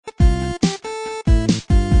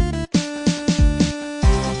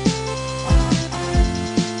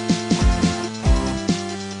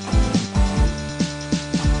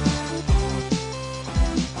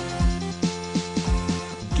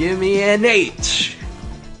me an H.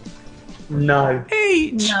 No.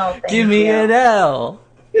 H. No, thank Give me you. an L.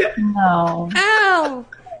 No. L.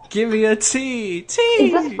 Give me a T. T.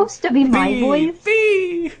 Is that supposed to be my B. voice?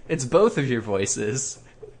 B. It's both of your voices.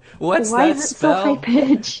 What's Why that is it spell? so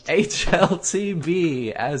high-pitched?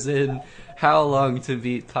 HLTB, as in How Long to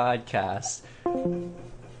Beat Podcast.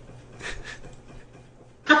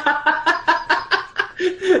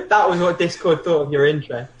 That was what Discord thought of your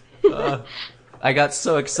intro. I got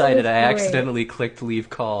so excited I That was great. accidentally clicked leave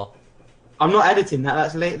call. I'm not editing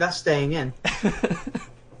that. That's staying in.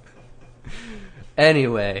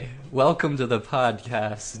 Anyway, welcome to the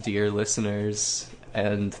podcast, dear listeners,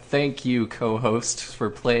 and thank you, co-host, for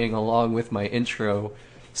playing along with my intro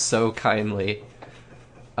so kindly.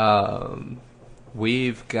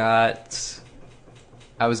 We've got,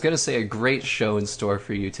 I was going to say a great show in store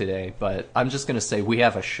for you today, but I'm just going to say we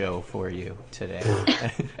have a show for you today,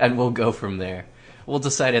 and we'll go from there. We'll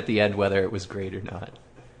decide at the end whether it was great or not.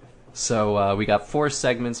 So we got 4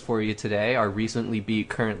 segments for you today. Our recently beat,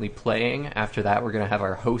 currently playing. After that, we're going to have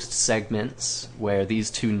our host segments, where these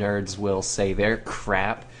two nerds will say their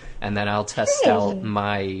crap, and then I'll test out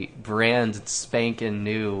my brand spanking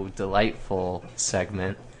new, delightful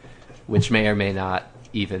segment, which may or may not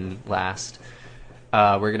even last.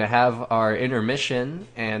 We're going to have our intermission,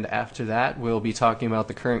 and after that, we'll be talking about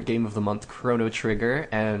the current game of the month, Chrono Trigger,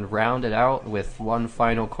 and round it out with one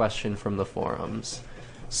final question from the forums.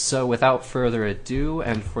 So without further ado,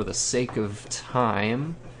 and for the sake of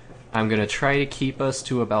time, I'm going to try to keep us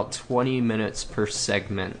to about 20 minutes per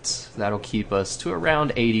segment. That'll keep us to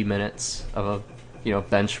around 80 minutes of a,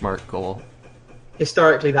 benchmark goal.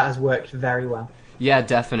 Historically, that has worked very well. Yeah,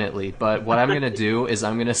 definitely. But what I'm going to do is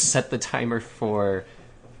I'm going to set the timer for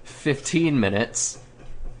 15 minutes,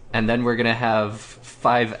 and then we're going to have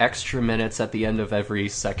 5 extra minutes at the end of every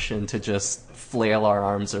section to just flail our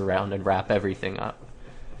arms around and wrap everything up.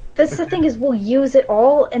 That's the thing is we'll use it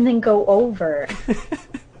all and then go over.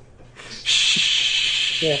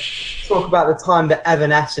 Yeah. Talk about the time that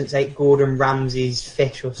Evanescence ate Gordon Ramsay's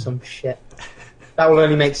fish or some shit. That will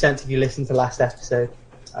only make sense if you listen to last episode.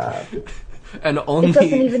 And only... It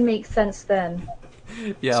doesn't even make sense then.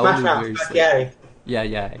 Yeah, Smash only Mouth, very Spaghetti.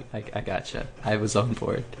 Yeah, I gotcha. I was on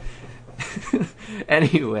board.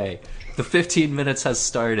 Anyway, the 15 minutes has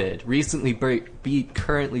started. Recently beat,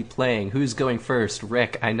 currently playing. Who's going first?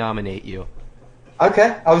 Rick, I nominate you.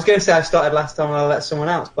 Okay, I was going to say I started last time and I'll let someone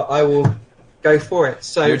else, but I will go for it.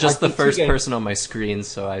 So You're just I the beat 2 first games. person on my screen,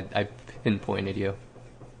 so I pinpointed you.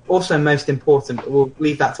 Also most important, but we'll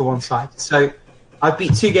leave that to one side. So I've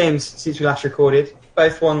beat 2 games since we last recorded,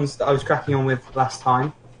 both ones that I was cracking on with last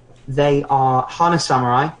time. They are Hana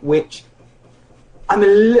Samurai, which I'm a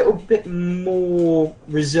little bit more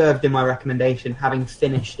reserved in my recommendation, having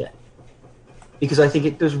finished it, because I think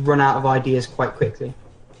it does run out of ideas quite quickly.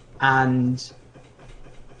 And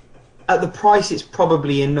at the price, it's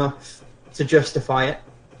probably enough to justify it,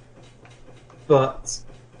 but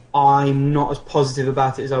I'm not as positive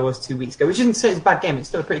about it as I was 2 weeks ago, which isn't to say it's a bad game. It's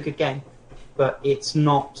still a pretty good game, but it's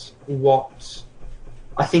not what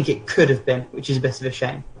I think it could have been, which is a bit of a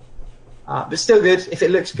shame. But still good. If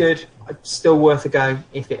it looks good, it's still worth a go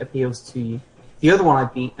if it appeals to you. The other one I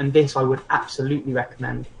beat, and this I would absolutely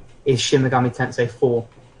recommend, is Shin Megami Tensei 4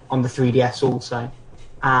 on the 3DS also.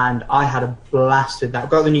 And I had a blast with that.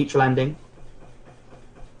 Got the neutral ending.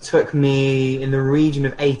 Took me in the region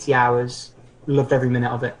of 80 hours. Loved every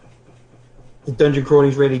minute of it. The dungeon crawling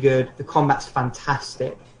is really good. The combat's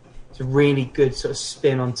fantastic. It's a really good sort of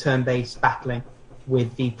spin on turn-based battling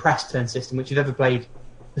with the press turn system, which if you've ever played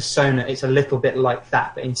Persona, it's a little bit like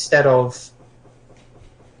that, but instead of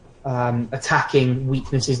attacking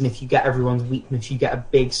weaknesses, and if you get everyone's weakness, you get a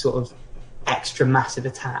big sort of extra massive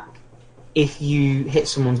attack. If you hit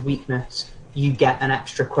someone's weakness, you get an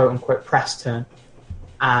extra quote-unquote press turn.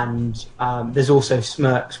 And there's also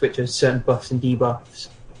smirks, which are certain buffs and debuffs.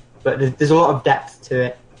 But there's a lot of depth to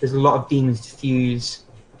it. There's a lot of demons to fuse.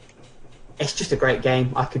 It's just a great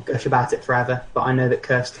game. I could gush about it forever, but I know that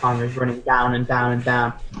Cursed Timer is running down and down and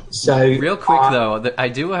down. So Real quick though, I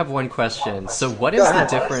do have one question. So what is the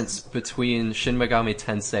difference between Shin Megami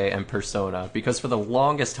Tensei and Persona? Because for the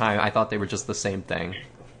longest time I thought they were just the same thing.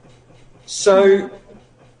 So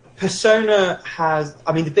Persona has,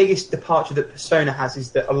 the biggest departure that Persona has is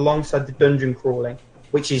that alongside the dungeon crawling,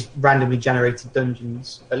 which is randomly generated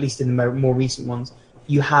dungeons, at least in the more recent ones,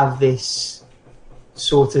 you have this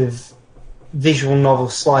sort of visual novel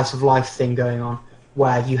slice of life thing going on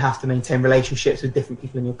where you have to maintain relationships with different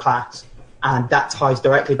people in your class, and that ties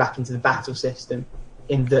directly back into the battle system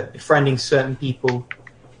in that befriending certain people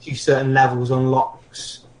to certain levels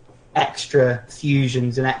unlocks extra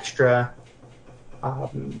fusions and extra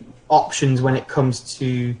options when it comes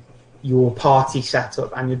to your party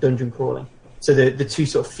setup and your dungeon crawling. So the two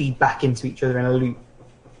sort of feed back into each other in a loop.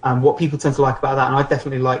 What people tend to like about that, and I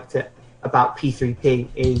definitely liked it about P3P,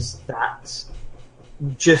 is that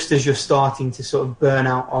just as you're starting to sort of burn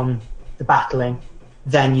out on the battling,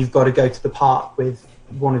 then you've got to go to the park with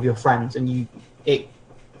one of your friends, and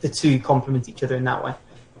the two complement each other in that way.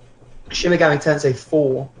 Shin Megami Tensei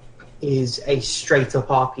 4 is a straight-up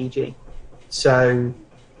RPG. So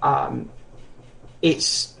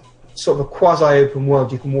it's sort of a quasi-open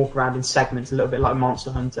world. You can walk around in segments, a little bit like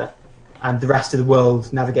Monster Hunter, and the rest of the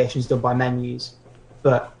world navigation is done by menus.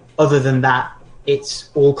 But other than that, it's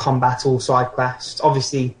all combat, all side quests.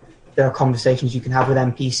 Obviously, there are conversations you can have with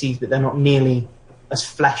NPCs, but they're not nearly as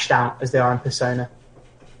fleshed out as they are in Persona.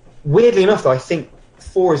 Weirdly enough, though, I think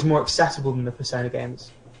 4 is more accessible than the Persona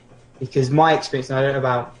games, because my experience, and I don't know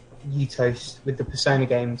about you, Toast, with the Persona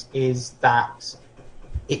games, is that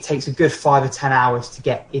it takes a good 5 or 10 hours to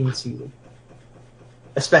get into them.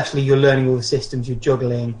 Especially you're learning all the systems, you're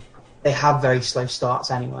juggling. They have very slow starts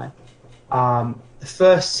anyway. The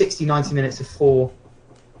first 60, 90 minutes of 4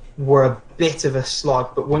 were a bit of a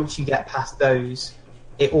slog, but once you get past those,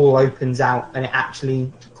 it all opens out, and it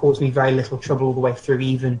actually caused me very little trouble all the way through,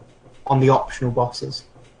 even on the optional bosses.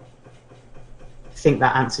 I think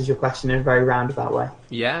that answers your question in a very roundabout way.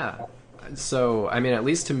 Yeah. So, I mean, at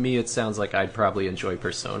least to me, it sounds like I'd probably enjoy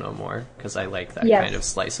Persona more, because I like that kind of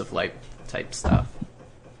slice of life type stuff.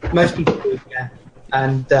 Most people do, yeah.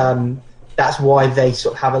 And that's why they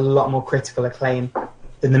sort of have a lot more critical acclaim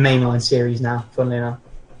than the mainline series now, funnily enough.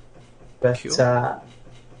 But, cool.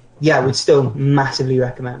 Yeah, I would still massively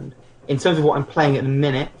recommend. In terms of what I'm playing at the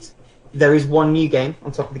minute, there is one new game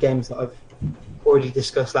on top of the games that I've already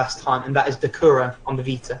discussed last time, and that is Dakura on the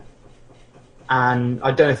Vita. And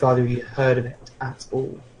I don't know if either of you heard of it at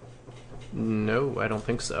all. No, I don't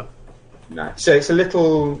think so. No. So it's a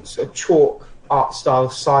little sort of chalk art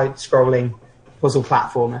style side-scrolling puzzle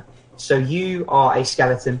platformer. So you are a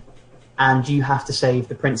skeleton, and you have to save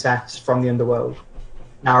the princess from the underworld.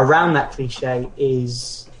 Now, around that cliche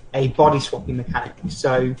is a body swapping mechanic.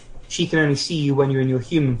 So she can only see you when you're in your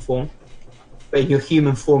human form, but in your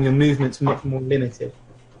human form, your movements are much more limited.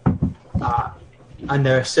 And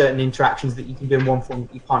there are certain interactions that you can do in one form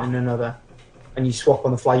that you can't in another, and you swap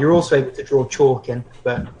on the fly. You're also able to draw chalk in,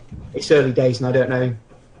 but it's early days, and I don't know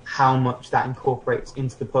how much that incorporates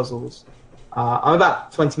into the puzzles. I'm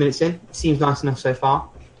about 20 minutes in. It seems nice enough so far.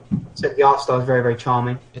 So the art style is very, very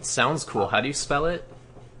charming. It sounds cool. How do you spell it?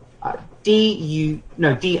 DOK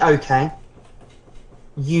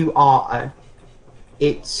URO.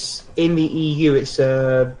 It's in the EU. It's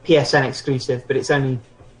a PSN exclusive, but it's only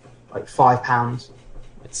like £5.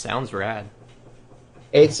 It sounds rad.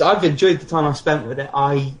 I've enjoyed the time I've spent with it.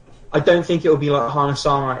 I don't think it will be like Hana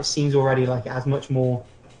Samurai. It seems already like it has much more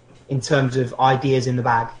in terms of ideas in the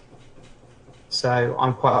bag. So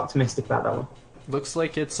I'm quite optimistic about that one. Looks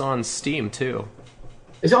like it's on Steam too.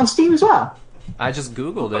 Is it on Steam as well? I just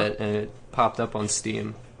Googled it and it popped up on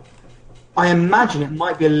Steam. I imagine it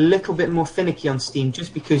might be a little bit more finicky on Steam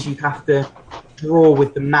just because you have to draw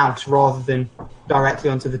with the mouse rather than directly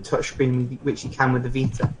onto the touchscreen, which you can with the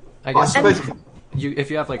Vita. I guess suppose if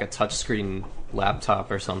you have like a touchscreen laptop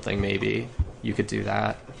or something, maybe you could do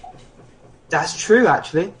that. That's true,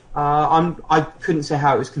 actually. I couldn't say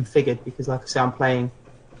how it was configured because, like I say, I'm playing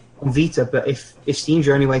on Vita. But if Steam's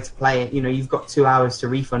your only way to play it, you've got 2 hours to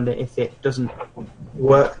refund it if it doesn't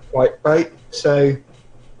work quite right. So,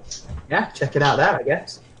 yeah, check it out there, I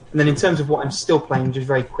guess. And then in terms of what I'm still playing, just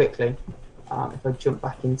very quickly, if I jump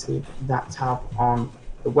back into that tab on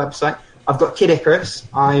the website, I've got Kid Icarus.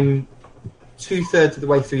 I'm 2/3 of the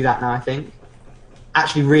way through that now, I think.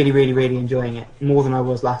 Actually, really, really, really enjoying it more than I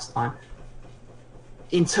was last time.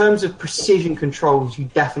 In terms of precision controls, you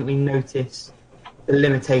definitely notice the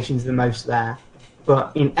limitations the most there.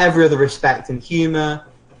 But in every other respect, in humour,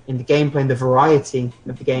 in the gameplay, in the variety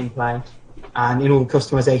of the gameplay, and in all the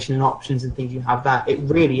customization and options and things you have there, it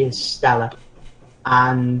really is stellar.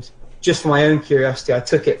 And just for my own curiosity, I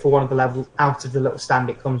took it for one of the levels out of the little stand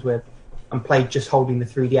it comes with and played just holding the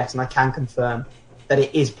 3DS, and I can confirm that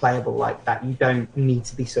it is playable like that. You don't need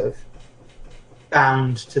to be sort of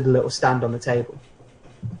bound to the little stand on the table.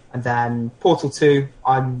 And then Portal 2,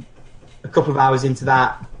 I'm a couple of hours into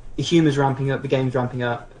that. The humour's ramping up, the game's ramping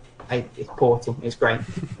up. It's Portal, it's great.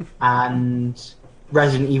 And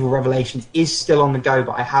Resident Evil Revelations is still on the go,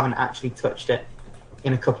 but I haven't actually touched it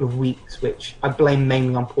in a couple of weeks, which I blame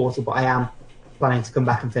mainly on Portal, but I am planning to come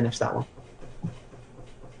back and finish that one.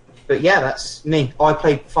 But yeah, that's me. I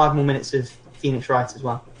played 5 more minutes of Phoenix Wright as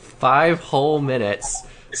well. 5 whole minutes.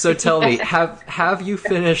 So tell me, have you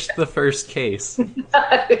finished the first case?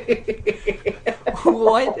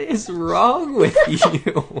 What is wrong with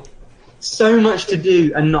you? So much to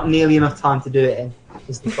do and not nearly enough time to do it in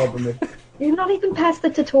is the problem with it. You're not even past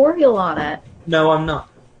the tutorial on it. No, I'm not.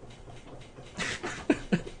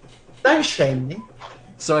 Don't shame me.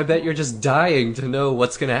 So I bet you're just dying to know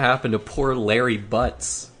what's going to happen to poor Larry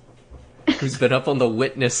Butts, who's been up on the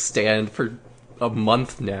witness stand for a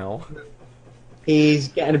month now. He's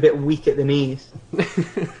getting a bit weak at the knees.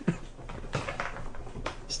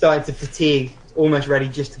 Starting to fatigue. Almost ready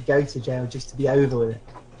just to go to jail, just to be over with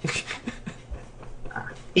it.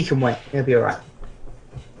 He can wait. He'll be alright.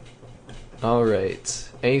 Alright.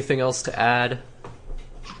 Anything else to add?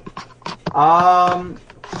 No,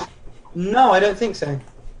 I don't think so.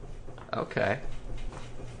 Okay.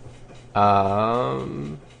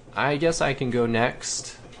 I guess I can go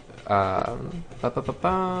next. I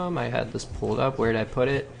had this pulled up. Where did I put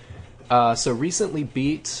it? So recently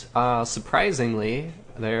beat, surprisingly,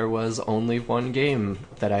 there was only one game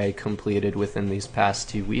that I completed within these past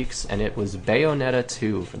 2 weeks, and it was Bayonetta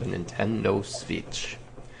 2 for the Nintendo Switch.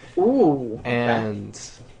 Ooh. And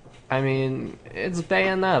I mean, it's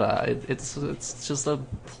Bayonetta. It's just a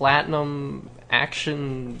platinum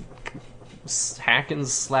action hack and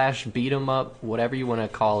slash beat 'em up, whatever you want to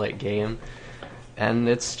call it, game. And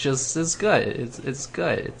it's good. It's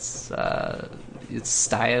good. It's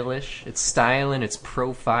stylish. It's styling. It's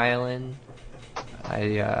profiling.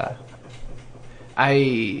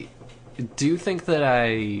 I do think that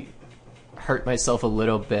I hurt myself a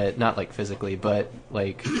little bit, not like physically, but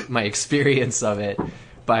like my experience of it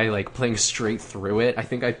by like playing straight through it. I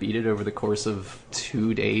think I beat it over the course of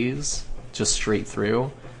 2 days, just straight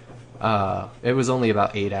through. It was only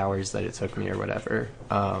about 8 hours that it took me or whatever.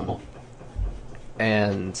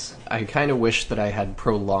 And I kind of wish that I had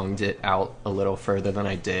prolonged it out a little further than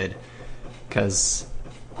I did, because,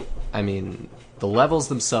 I mean, the levels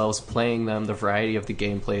themselves, playing them, the variety of the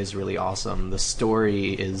gameplay is really awesome. The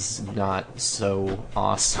story is not so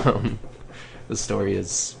awesome. The story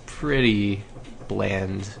is pretty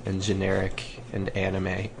bland and generic and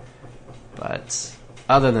anime. But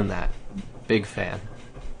other than that, big fan.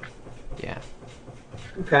 Yeah.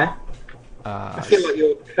 Okay. I feel like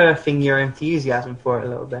you're curbing your enthusiasm for it a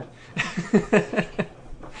little bit.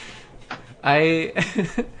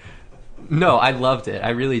 No, I loved it. I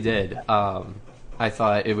really did. I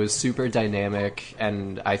thought it was super dynamic,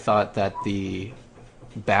 and I thought that the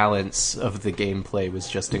balance of the gameplay was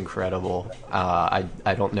just incredible. I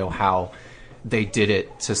don't know how they did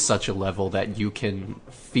it to such a level that you can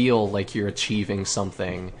feel like you're achieving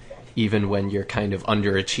something even when you're kind of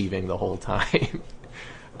underachieving the whole time.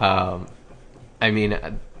 I mean,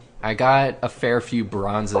 I got a fair few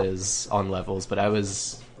bronzes on levels, but I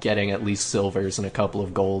was getting at least silvers and a couple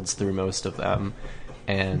of golds through most of them.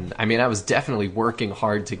 And, I mean, I was definitely working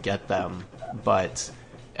hard to get them, but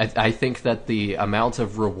I think that the amount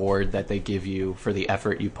of reward that they give you for the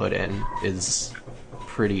effort you put in is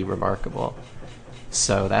pretty remarkable.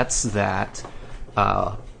 So that's that.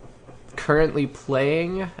 Currently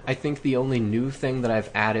playing, I think the only new thing that I've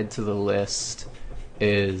added to the list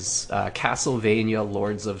is Castlevania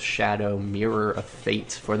Lords of Shadow Mirror of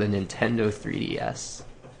Fate for the Nintendo 3DS.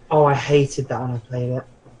 Oh, I hated that when I played it.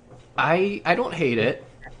 I don't hate it.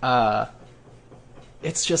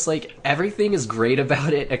 It's just like everything is great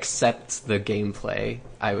about it except the gameplay,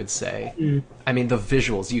 I would say. I mean, the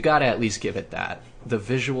visuals, you gotta at least give it that. The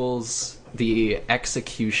visuals, the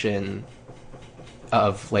execution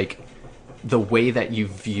of like the way that you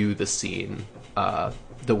view the scene,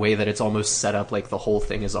 the way that it's almost set up like the whole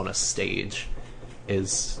thing is on a stage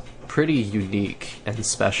is pretty unique and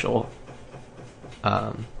special.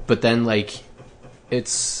 But then like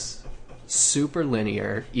it's super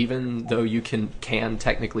linear, even though you can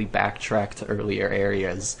technically backtrack to earlier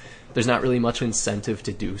areas. There's not really much incentive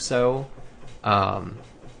to do so.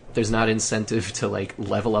 There's not incentive to like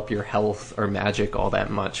level up your health or magic all that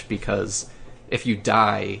much, because if you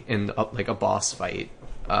die in like a boss fight,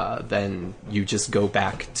 then you just go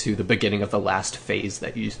back to the beginning of the last phase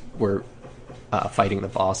that you were fighting the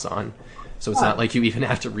boss on. So it's not like you even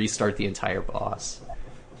have to restart the entire boss.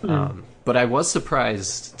 But I was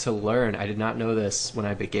surprised to learn, I did not know this when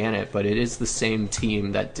I began it, but it is the same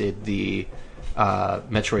team that did the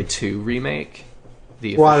Metroid 2 remake.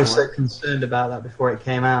 Well, I was so concerned about that before it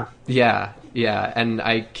came out. Yeah, and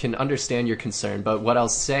I can understand your concern, but what I'll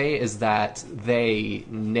say is that they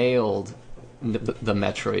nailed the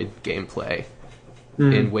Metroid gameplay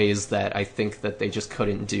in ways that I think that they just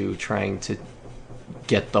couldn't do trying to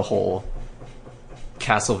get the whole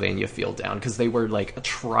Castlevania feel down, because they were like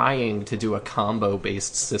trying to do a combo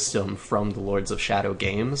based system from the Lords of Shadow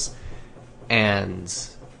games and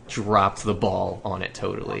dropped the ball on it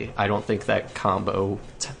totally. I don't think that combo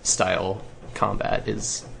style combat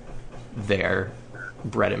is their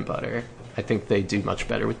bread and butter. I think they do much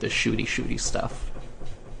better with the shooty stuff.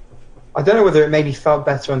 I don't know whether it maybe felt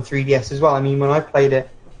better on 3DS as well. I mean, when I played it,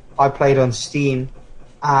 I played on Steam,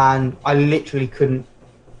 and I literally couldn't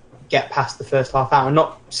get past the first half hour.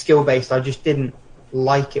 Not skill-based, I just didn't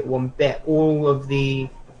like it one bit. All of the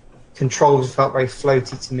controls felt very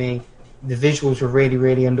floaty to me. The visuals were really,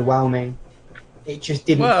 really underwhelming. It just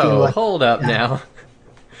didn't feel like... hold up now.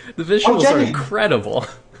 The visuals are incredible.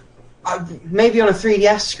 Maybe on a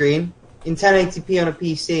 3DS screen, in 1080p on a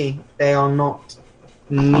PC, they are not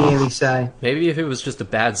nearly so. Maybe if it was just a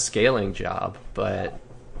bad scaling job, but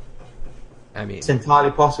I mean, it's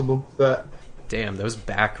entirely possible. But damn, those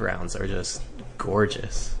backgrounds are just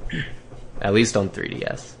gorgeous. At least on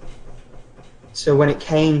 3DS. So when it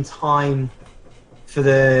came time for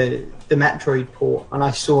the Metroid port, and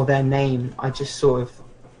I saw their name, I just sort of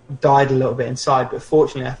died a little bit inside. But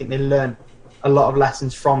fortunately, I think they learned a lot of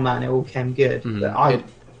lessons from that, and it all came good. Mm-hmm. But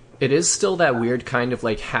it is still that weird kind of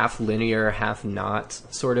like half linear, half not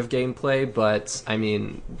sort of gameplay, but I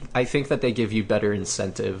mean, I think that they give you better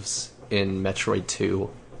incentives in Metroid 2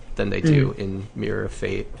 than they do in Mirror of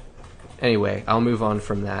Fate. Anyway, I'll move on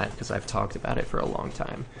from that because I've talked about it for a long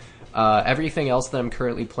time. Everything else that I'm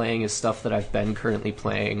currently playing is stuff that I've been currently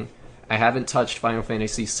playing. I haven't touched Final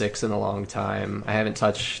Fantasy VI in a long time. I haven't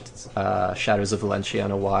touched Shadows of Valentia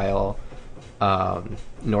in a while.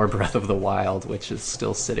 Nor Breath of the Wild, which is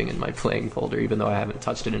still sitting in my playing folder, even though I haven't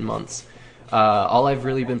touched it in months. All I've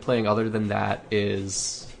really been playing other than that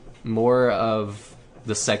is more of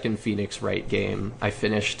the second Phoenix Wright game. I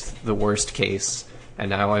finished the worst case,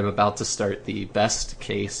 and now I'm about to start the best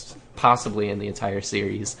case possibly in the entire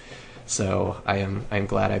series. So I'm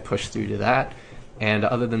glad I pushed through to that. And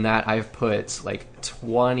other than that, I've put like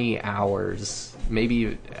 20 hours,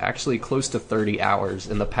 maybe actually close to 30 hours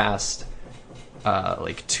in the past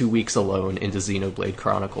like 2 weeks alone into Xenoblade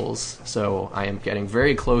Chronicles, so I am getting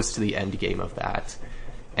very close to the end game of that.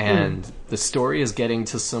 And the story is getting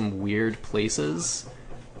to some weird places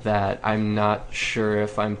that I'm not sure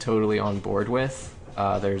if I'm totally on board with.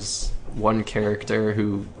 There's one character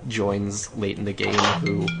who joins late in the game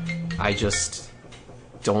who I just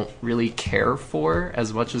don't really care for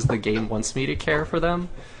as much as the game wants me to care for them.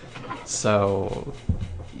 So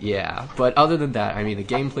yeah, but other than that, I mean, the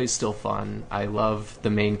gameplay's still fun. I love the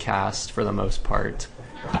main cast for the most part,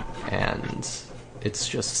 and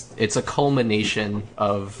it's a culmination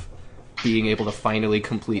of being able to finally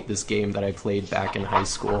complete this game that I played back in high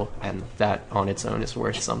school, and that on its own is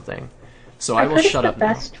worth something. So I will shut up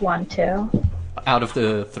now. It's the best one too. Out of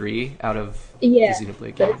the three, out of the Xenoblade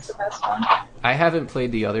but games. it's the best one. I haven't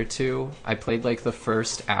played the other two. I played like the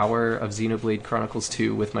first hour of Xenoblade Chronicles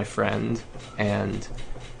 2 with my friend, and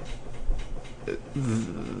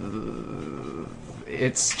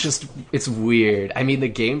it's weird. I mean, the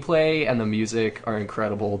gameplay and the music are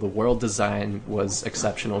incredible. The world design was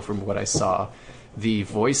exceptional from what I saw. The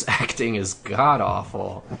voice acting is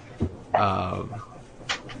god-awful.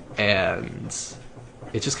 And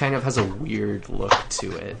it just kind of has a weird look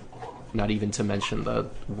to it. Not even to mention the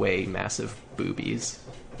way massive boobies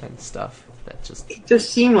and stuff. That just... It does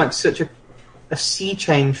seem like such a sea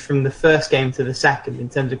change from the first game to the second in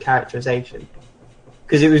terms of characterization.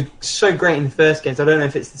 Because it was so great in the first games. I don't know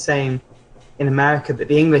if it's the same in America, but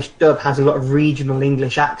the English dub has a lot of regional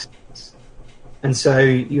English accents. And so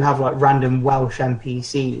you have like random Welsh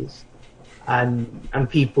NPCs and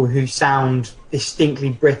people who sound distinctly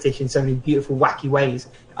British in so many beautiful, wacky ways.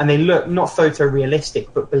 And they look not photorealistic,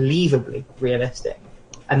 but believably realistic.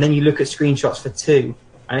 And then you look at screenshots for 2,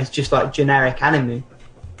 and it's just like generic anime.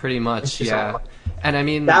 Pretty much, yeah. Like, and I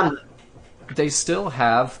mean, damn. They still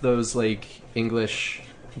have those like English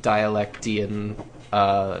dialectian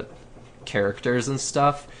characters and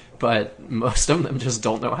stuff, but most of them just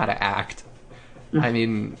don't know how to act. I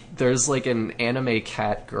mean, there's like an anime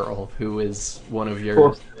cat girl who is one of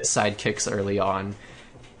your sidekicks early on,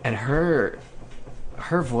 and her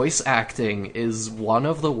voice acting is one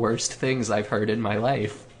of the worst things I've heard in my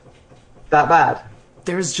life. That bad?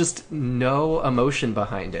 There's just no emotion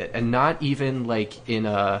behind it, and not even like in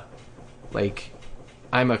a like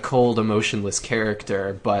I'm a cold, emotionless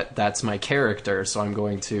character, but that's my character, so I'm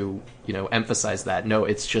going to, emphasize that. No,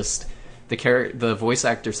 it's just the voice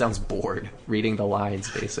actor sounds bored reading the lines,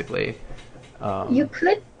 basically. You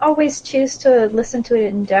could always choose to listen to it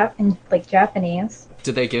in Japanese.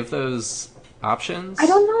 Did they give those Options? I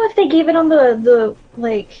don't know if they gave it on the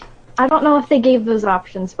like. I don't know if they gave those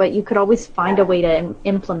options, but you could always find a way to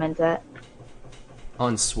implement it.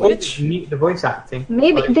 On Or Switch? mute the voice acting.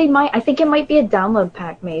 Maybe Like, they might. I think it might be a download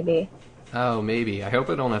pack. Maybe Oh, maybe. I hope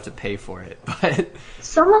I don't have to pay for it, but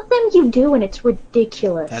some of them you do, and it's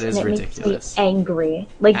ridiculous. That is and it ridiculous. Makes me angry.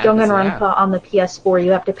 Like That is- Danganronpa yeah. on the PS4,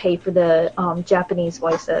 you have to pay for the Japanese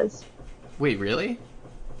voices. wait, really?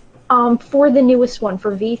 For the newest one,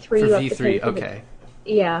 for V3, For you have to pay V3, for the- okay.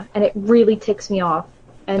 Yeah, and it really ticks me off.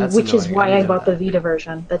 And That's which is annoying. I why I didn't know bought the that. Vita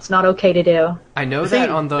version. That's not okay to do. I know the that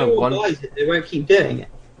thing on is, the no one one. buys it, they won't keep doing it.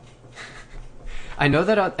 I know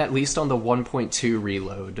that at least on the 1.2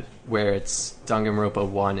 reload, where it's Danganronpa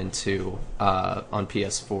 1 and 2 on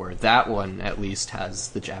PS4, that one at least has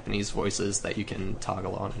the Japanese voices that you can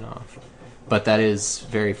toggle on and off. But that is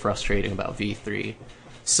very frustrating about V3.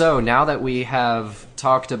 So now that we have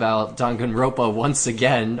talked about Danganronpa once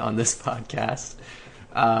again on this podcast,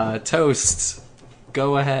 Toast,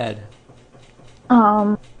 go ahead.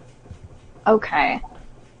 Okay.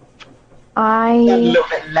 I'm a little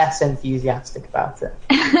bit less enthusiastic about it.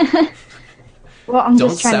 Well, I'm Don't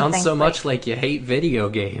just trying to sound think, so much like you hate video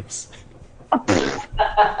games.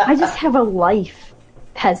 I just have a life,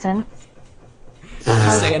 peasant. You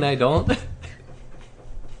saying I don't?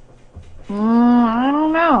 I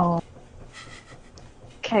don't know.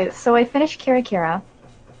 Okay, so I finished Kira Kira.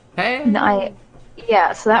 Hey. And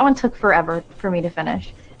yeah, so that one took forever for me to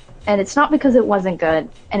finish. And it's not because it wasn't good,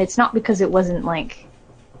 and it's not because it wasn't like...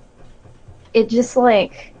 It just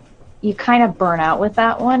like, you kind of burn out with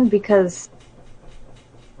that one because...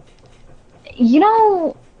 You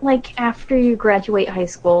know, like after you graduate high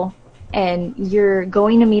school, and you're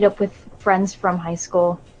going to meet up with friends from high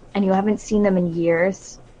school, and you haven't seen them in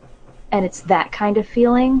years, and it's that kind of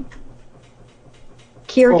feeling.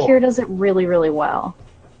 Kira Cool. Kira does it really, really well.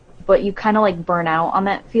 But you kind of like burn out on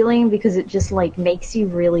that feeling because it just like makes you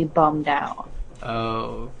really bummed out.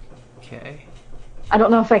 Okay. I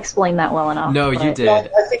don't know if I explained that well enough. No, you but- did. Yeah,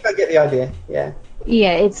 I think I get the idea, yeah.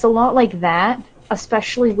 Yeah, it's a lot like that,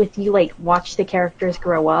 especially with you like watch the characters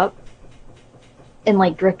grow up and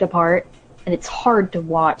like drift apart, and it's hard to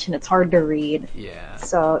watch and it's hard to read. Yeah.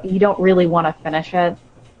 So you don't really want to finish it.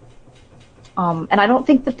 And I don't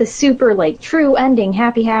think that the super like true ending,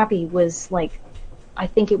 happy was like, I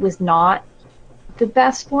think it was not the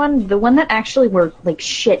best one. The one that actually where like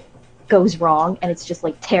shit goes wrong and it's just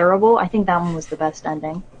like terrible. I think that one was the best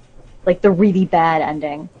ending, like the really bad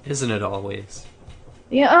ending. Isn't it always?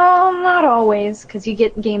 Yeah, not always, because you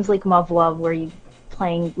get games like Muv-Luv where you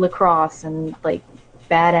playing lacrosse and like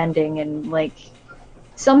bad ending and like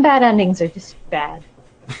some bad endings are just bad.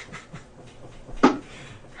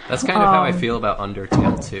 That's kind of how I feel about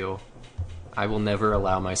Undertale too. I will never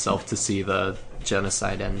allow myself to see the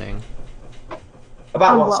genocide ending.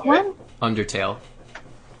 About On what, what sorry? one? Undertale.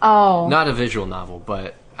 Oh, Not a visual novel,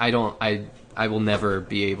 but I will never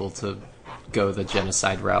be able to go the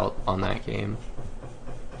genocide route on that game.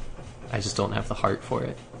 I just don't have the heart for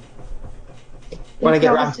it. When I You get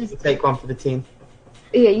could around always to just- take one for the team.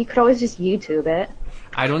 yeah, you could always just YouTube it.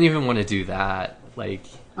 I don't even want to do that. Like,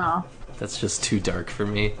 Oh. that's just too dark for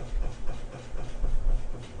me.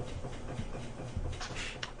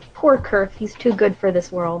 Poor Kurth, he's too good for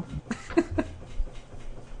this world.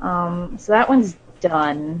 So that one's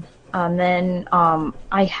done. And then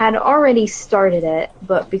I had already started it,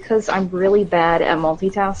 but because I'm really bad at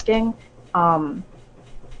multitasking,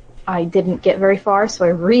 I didn't get very far, so I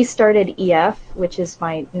restarted EF, which is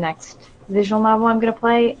my next visual novel I'm going to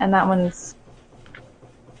play, and that one's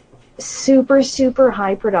super, super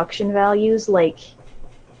high production values, like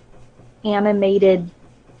animated,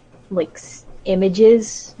 like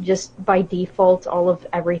images, just by default, all of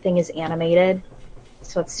everything is animated,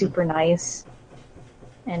 so it's super nice.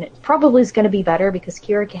 And it probably is going to be better because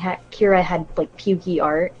Kira had like pukey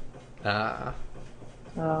art.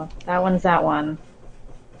 So that one's that one.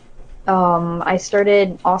 I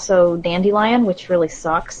started also Dandelion, which really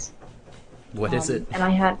sucks. What is it?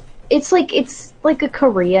 And it's like a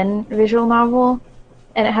Korean visual novel,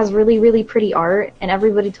 and it has really, really pretty art, and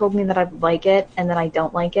everybody told me that I'd like it, and then I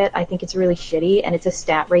don't like it. I think it's really shitty, and it's a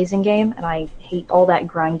stat-raising game, and I hate all that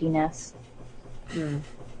grindiness.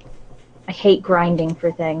 I hate grinding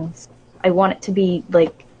for things. I want it to be,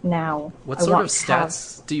 like, now. What I sort want of to have-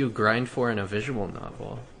 stats do you grind for in a visual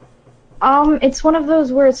novel? It's one of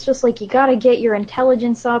those where it's just, like, you gotta get your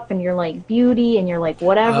intelligence up, and your, like, beauty, and your, like,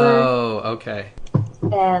 whatever. Oh, okay.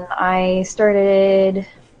 And I started...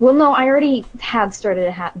 Well, no, I already had started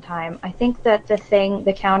a Hat in Time. I think that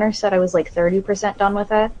the counter said I was like 30% done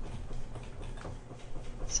with it.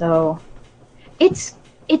 So, it's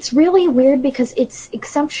it's really weird because it's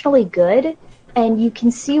exceptionally good, and you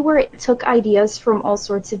can see where it took ideas from all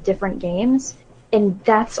sorts of different games, and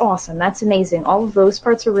that's awesome. That's amazing. All of those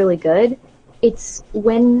parts are really good. It's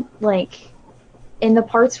when, like, in the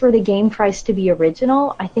parts where the game tries to be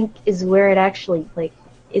original, I think is where it actually, like,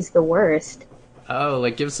 is the worst. Oh,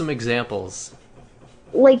 like, give some examples.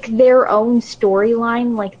 Like, their own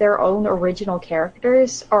storyline, like, their own original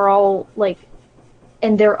characters are all, like,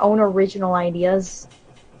 and their own original ideas.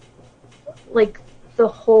 Like,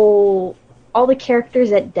 all the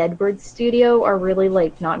characters at Deadbird Studio are really,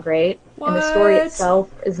 like, not great. What? And the story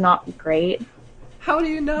itself is not great. How do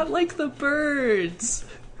you not like the birds?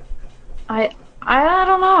 I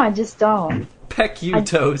don't know, I just don't. Peck you,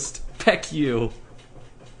 Toast. Peck you.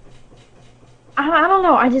 I don't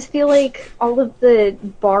know, I just feel like all of the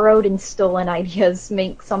borrowed and stolen ideas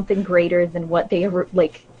make something greater than what the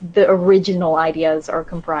original ideas are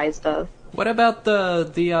comprised of. What about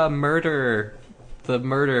the murder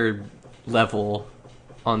level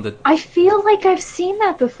on the... I feel like I've seen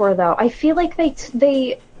that before, though. I feel like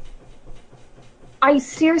I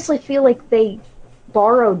seriously feel like they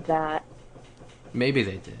borrowed that. Maybe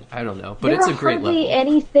they did. I don't know. But it's a great level. There are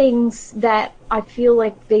hardly any things that I feel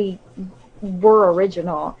like they were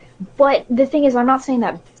original. But the thing is, I'm not saying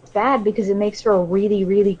that it's bad because it makes for a really,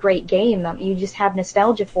 really great game that you just have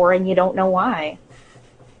nostalgia for and you don't know why.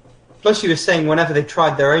 Plus, you were saying whenever they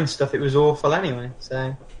tried their own stuff, it was awful anyway,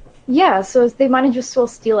 so... Yeah, so they might have just well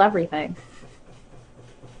steal everything.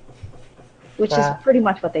 Which is pretty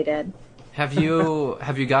much what they did. Have you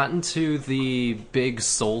gotten to the big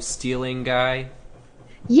soul-stealing guy?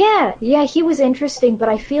 Yeah, he was interesting, but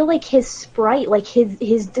I feel like his sprite, like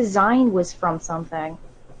his design was from something.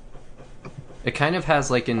 It kind of has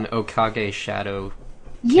like an Okage shadow.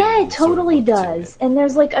 Yeah, it totally sort of look to does. it. And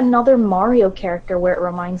there's like another Mario character where it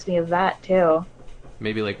reminds me of that too.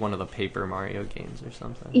 Maybe like one of the Paper Mario games or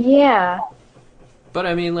something. Yeah. But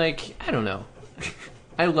I mean, like, I don't know.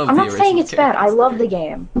 I love I'm the not saying original it's bad. I characters. love the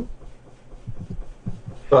game.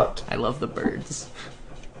 But I love the birds.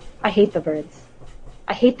 I hate the birds.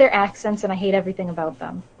 I hate their accents and I hate everything about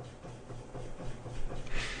them.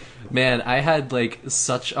 Man, I had like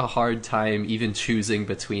such a hard time even choosing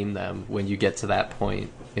between them when you get to that point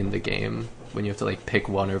in the game when you have to like pick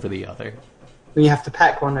one over the other. you have to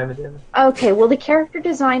pack one over the other. Okay, well the character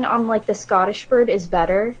design on like the Scottish bird is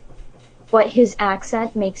better, but his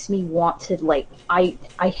accent makes me want to like I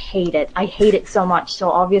hate it. I hate it so much. So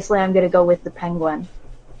obviously I'm gonna go with the penguin.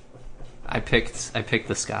 I picked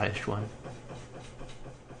the Scottish one.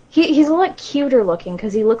 He's a lot cuter looking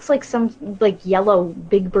because he looks like some like yellow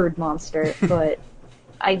big bird monster, but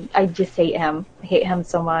I just hate him. I hate him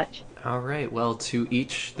so much. All right, well, to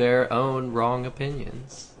each their own wrong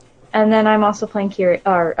opinions. And then I'm also playing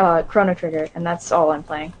Chrono Trigger, and that's all I'm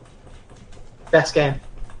playing. Best game.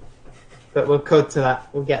 But we'll code to that.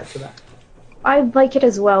 We'll get to that. I like it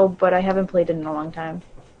as well, but I haven't played it in a long time.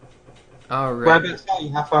 All right. Whereabouts are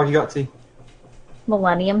you? How far have you got to?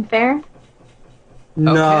 Millennium Fair?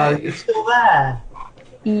 No, Okay. you're still there.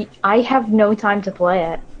 I have no time to play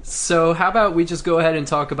it. So how about we just go ahead and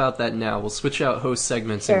talk about that now? We'll switch out host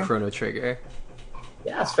segments in Sure. Chrono Trigger.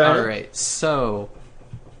 Yeah, that's fair. All right, so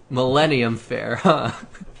Millennium Fair, huh?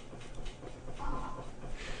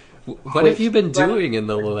 What have you been doing in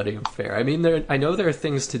the Millennium Fair? I mean, I know there are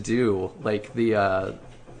things to do, like the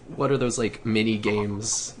what are those like mini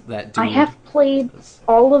games that do? I have played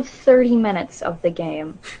all of 30 minutes of the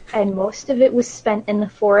game, and most of it was spent in the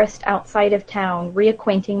forest outside of town,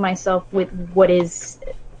 reacquainting myself with what is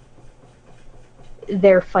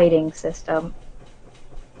their fighting system.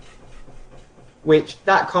 Which,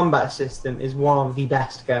 that combat system is one of the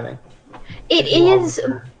best going. It is,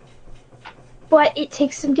 but it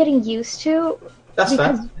takes some getting used to, That's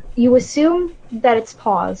because fair. you assume that it's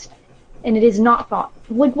paused, and it is not paused.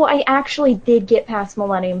 Like, well, I actually did get past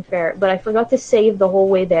Millennium Fair, but I forgot to save the whole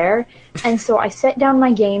way there, and so I set down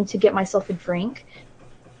my game to get myself a drink,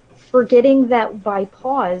 forgetting that by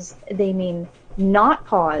pause, they mean not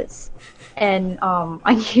pause. And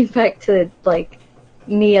I came back to, like,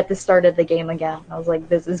 me at the start of the game again. I was like,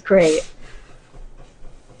 this is great.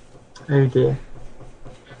 Oh dear.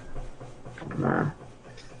 No.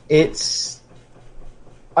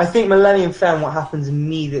 I think Millennium Fair and what happens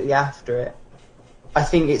immediately after it, I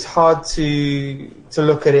think it's hard to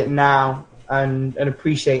look at it now and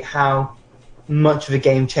appreciate how much of a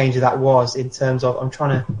game changer that was in terms of, I'm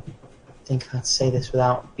trying to think how to say this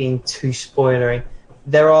without being too spoilery.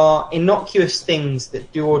 There are innocuous things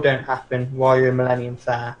that do or don't happen while you're in Millennium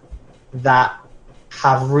Fair that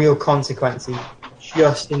have real consequences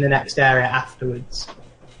just in the next area afterwards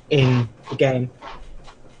in the game.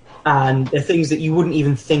 and they're things that you wouldn't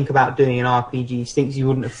even think about doing in RPGs, things you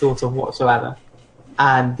wouldn't have thought of whatsoever.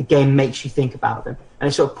 And the game makes you think about them, and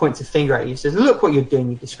it sort of points a finger at you, says, "Look what you're doing,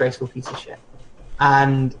 you disgraceful piece of shit."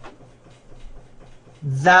 And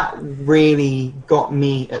that really got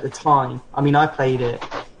me at the time. I mean, I played it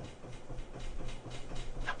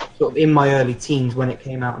sort of in my early teens when it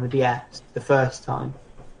came out on the DS the first time,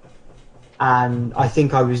 and I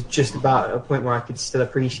think I was just about at a point where I could still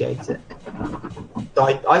appreciate it. So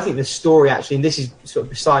I think the story actually, and this is sort of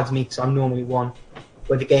besides me because I'm normally one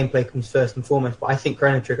where the gameplay comes first and foremost, but I think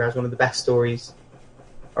Chrono Trigger has one of the best stories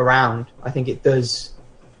around. I think it does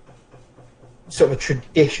sort of a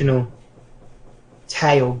traditional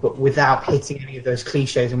tale, but without hitting any of those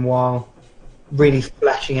cliches and while really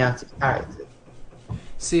fleshing out its characters.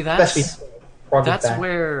 See, that's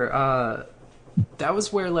where that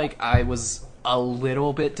was where like I was a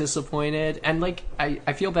little bit disappointed, and like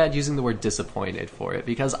I feel bad using the word disappointed for it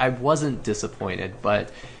because I wasn't disappointed,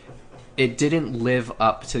 but it didn't live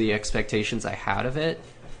up to the expectations I had of it.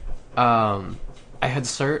 I had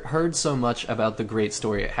heard so much about the great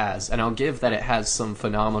story it has, and I'll give that it has some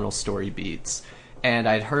phenomenal story beats. And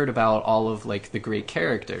I'd heard about all of like the great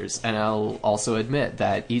characters, and I'll also admit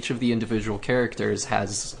that each of the individual characters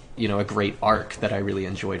has, you know, a great arc that I really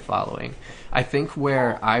enjoyed following. I think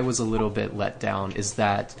where I was a little bit let down is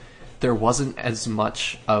that there wasn't as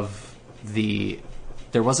much of a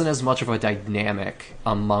dynamic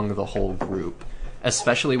among the whole group,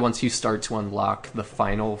 especially once you start to unlock the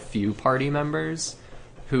final few party members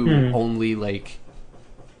who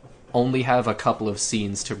only have a couple of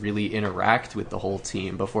scenes to really interact with the whole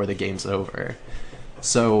team before the game's over.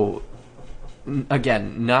 So,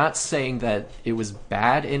 again, not saying that it was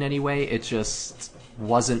bad in any way, it just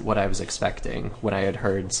wasn't what I was expecting when I had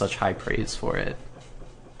heard such high praise for it.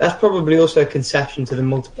 That's probably also a concession to the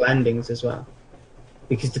multiple endings as well.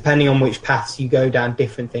 Because depending on which paths you go down,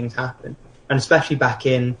 different things happen. And especially back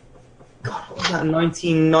in, God, what was that,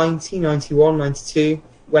 1990, 91, 92?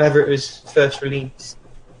 Whenever it was first released.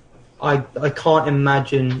 I can't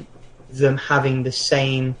imagine them having the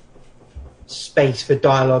same space for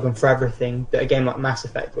dialogue and for everything that a game like Mass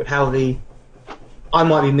Effect would. I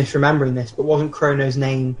might be misremembering this, but wasn't Chrono's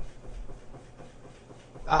name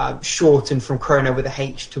shortened from Chrono with a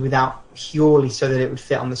H to without purely so that it would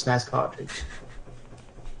fit on the SNES cartridge?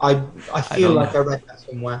 I feel like I read that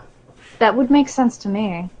somewhere. That would make sense to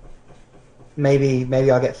me. Maybe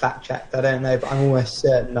I'll get fact checked. I don't know, but I'm almost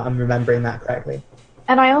certain that I'm remembering that correctly.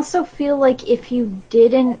 And I also feel like if you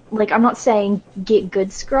didn't, like, I'm not saying get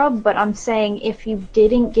good scrub, but I'm saying if you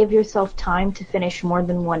didn't give yourself time to finish more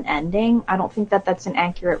than one ending, I don't think that that's an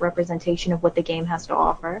accurate representation of what the game has to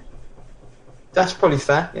offer. That's probably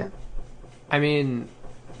fair, yeah. I mean,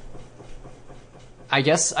 I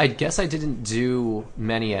guess I didn't do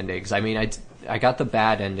many endings. I mean, I got the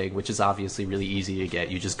bad ending, which is obviously really easy to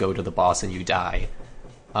get. You just go to the boss and you die.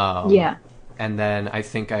 Yeah. And then I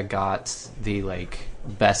think I got the, like,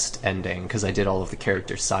 best ending because I did all of the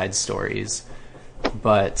character side stories.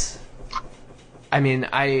 But I mean,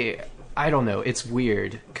 I don't know, it's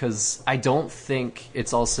weird because I don't think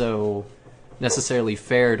it's also necessarily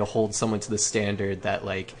fair to hold someone to the standard that,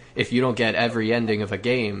 like, if you don't get every ending of a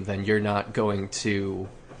game, then you're not going to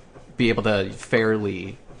be able to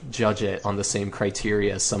fairly judge it on the same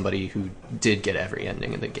criteria as somebody who did get every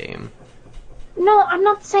ending in the game. No, I'm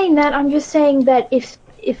not saying that. I'm just saying that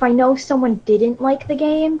if I know someone didn't like the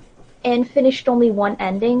game and finished only one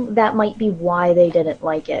ending, that might be why they didn't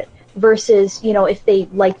like it. Versus, you know, if they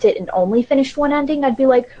liked it and only finished one ending, I'd be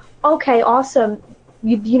like, okay, awesome.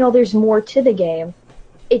 You know, there's more to the game.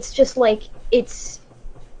 It's just like, it's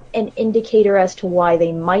an indicator as to why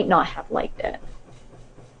they might not have liked it.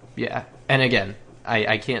 Yeah, and again,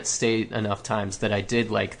 I can't state enough times that I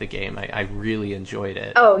did like the game. I really enjoyed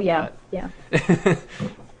it. Oh, yeah, yeah.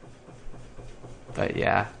 But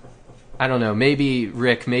yeah, I don't know. Maybe,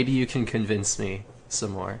 Rick, maybe you can convince me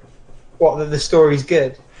some more. What, that the story's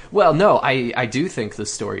good? Well, no, I do think the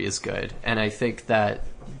story is good, and I think that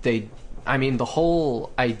the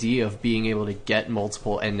whole idea of being able to get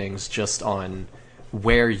multiple endings just on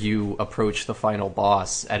where you approach the final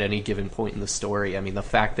boss at any given point in the story. I mean, the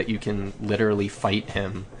fact that you can literally fight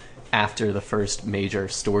him after the first major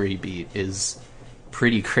story beat is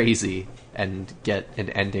pretty crazy, and get an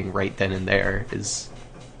ending right then and there is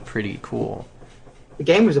pretty cool. The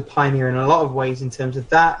game was a pioneer in a lot of ways in terms of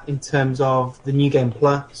that, in terms of the New Game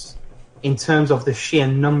Plus, in terms of the sheer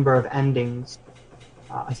number of endings.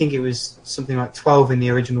 I think it was something like 12 in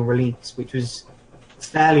the original release, which was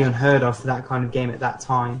fairly unheard of for that kind of game at that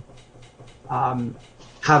time.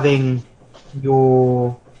 Having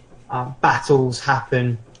your battles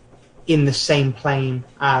happen in the same plane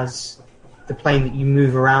as the plane that you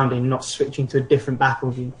move around in, not switching to a different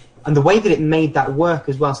battle view. And the way that it made that work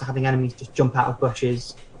as well, so having enemies just jump out of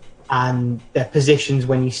bushes and their positions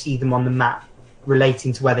when you see them on the map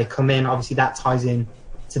relating to where they come in, obviously that ties in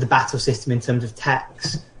to the battle system in terms of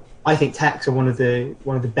techs. I think techs are one of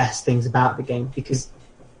the best things about the game, because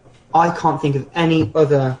I can't think of any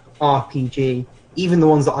other RPG, even the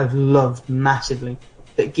ones that I've loved massively,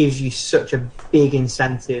 that gives you such a big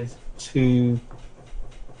incentive to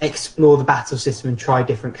explore the battle system and try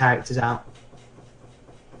different characters out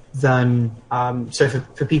than so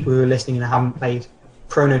for people who are listening and haven't played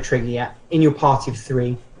Chrono Trigger yet, in your party of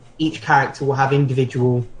 3, each character will have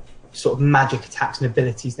individual sort of magic attacks and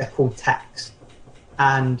abilities. They're called techs,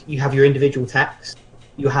 and you have your individual techs.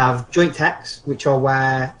 You have joint techs, which are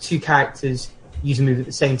where 2 characters use a move at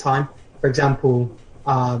the same time. For example,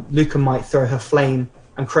 Luca might throw her flame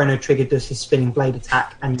and Chrono Trigger does his spinning blade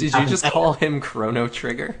attack. And did you just call him Chrono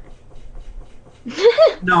Trigger?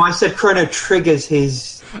 No, I said Chrono triggers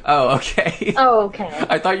his... Oh, okay. Oh, okay.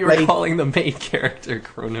 I thought you were calling the main character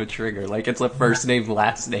Chrono Trigger, like it's a first name,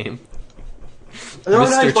 last name. No,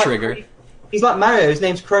 Mr. Trigger. He's like Mario, his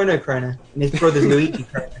name's Chrono, and his brother's Luigi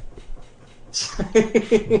Chrono.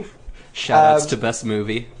 Shoutouts to best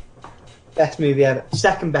movie. Best movie ever.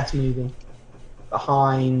 Second best movie.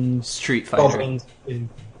 Behind Street Fighter. Goblins 2.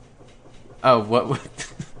 Oh,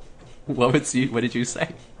 what did you say?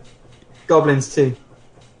 Goblins 2.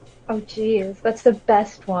 Oh, jeez. That's the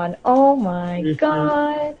best one. Oh, my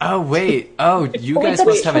God. Oh, wait. Oh, you guys that's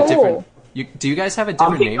must have a Troll. different... Do you guys have a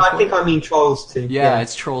different name for I think it? I mean Trolls 2. Yeah,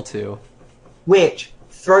 it's Troll 2. Which,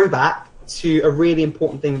 throwback to a really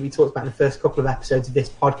important thing that we talked about in the first couple of episodes of this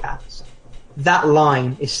podcast. That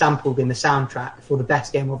line is sampled in the soundtrack for the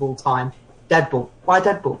best game of all time, Deadbolt. Buy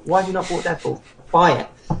Deadbolt. Why have you not bought Deadbolt? Buy it.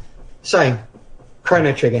 So,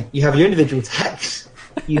 Chrono Trigger. You have your individual techs.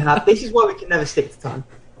 You have... This is why we can never stick to time.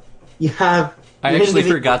 You have... I actually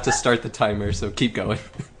forgot to start the timer, so keep going.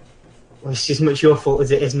 Well, it's as much your fault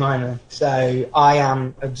as it is mine. So, I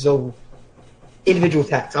am absolved. Individual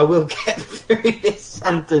techs. I will get through this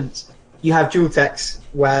sentence. You have dual techs,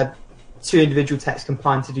 where 2 individual techs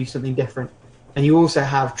combine to do something different. And you also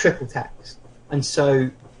have triple techs. And so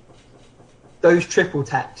those triple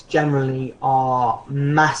techs generally are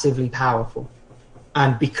massively powerful.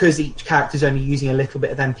 And because each character is only using a little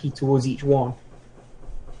bit of MP towards each one,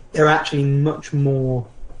 they're actually much more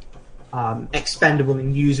expendable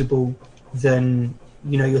and usable than,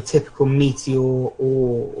 you know, your typical meteor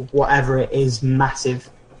or whatever it is, massive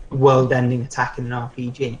world-ending attack in an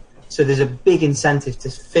RPG. So there's a big incentive to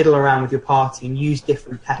fiddle around with your party and use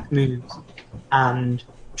different tech moves and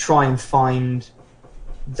try and find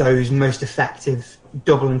those most effective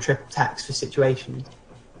double and triple techs for situations.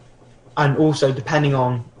 And also, depending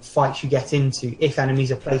on fights you get into, if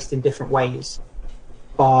enemies are placed in different ways,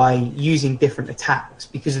 by using different attacks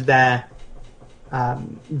because of their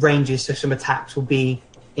ranges. So some attacks will be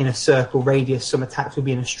in a circle radius, some attacks will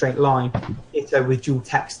be in a straight line. So with dual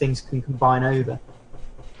techs, things can combine over.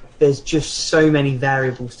 There's just so many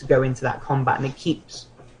variables to go into that combat, and it keeps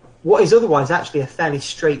what is otherwise actually a fairly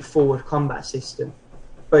straightforward combat system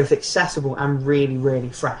both accessible and really, really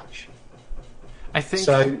fresh. I think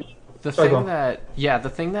so. The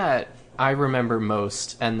thing that I remember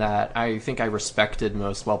most and that I think I respected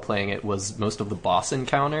most while playing it was most of the boss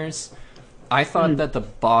encounters. I thought that the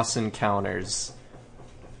boss encounters,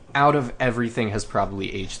 out of everything, has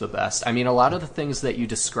probably aged the best. I mean, a lot of the things that you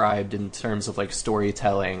described in terms of like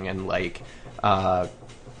storytelling and like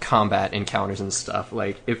combat encounters and stuff,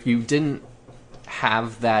 like if you didn't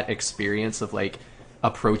have that experience of like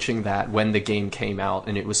approaching that when the game came out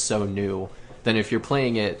and it was so new, then if you're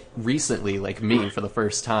playing it recently, like me, for the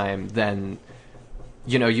first time, then,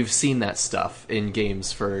 you know, you've seen that stuff in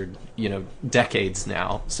games for, you know, decades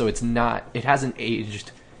now. So it hasn't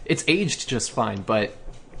aged. It's aged just fine, but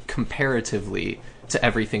comparatively to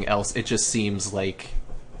everything else, it just seems like,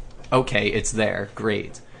 okay, it's there,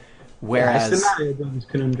 great. Whereas, it's the Mario Brothers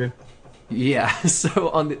conundrum. Yeah, so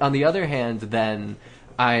on the other hand, then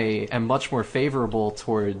I am much more favorable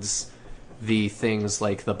towards the things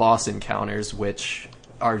like the boss encounters, which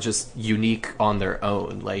are just unique on their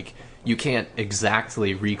own. Like, you can't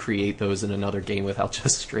exactly recreate those in another game without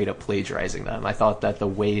just straight up plagiarizing them. I thought that the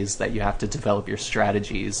ways that you have to develop your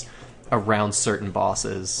strategies around certain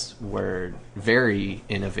bosses were very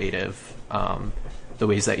innovative. The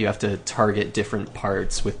ways that you have to target different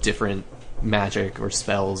parts with different magic or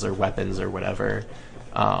spells or weapons or whatever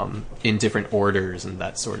in different orders and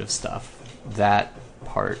that sort of stuff. That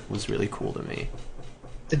part was really cool to me.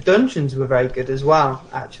 The dungeons were very good as well,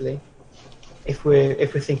 actually. if we're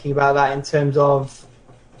thinking about that in terms of,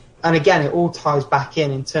 and again, it all ties back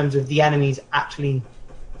in terms of the enemies actually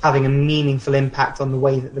having a meaningful impact on the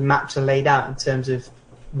way that the maps are laid out in terms of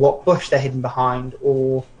what bush they're hidden behind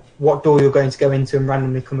or what door you're going to go into and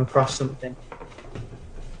randomly come across something.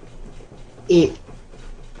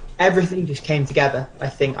 Everything just came together. I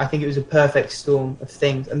think it was a perfect storm of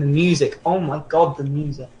things, and the music. Oh my god, the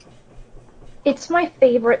music! It's my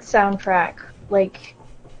favorite soundtrack. Like,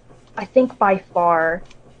 I think by far.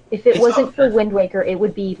 If it wasn't for Wind Waker, it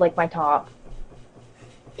would be like my top.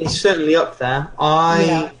 It's certainly up there.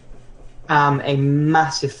 I am a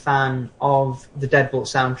massive fan of the Deadbolt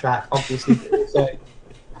soundtrack, obviously,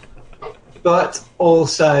 but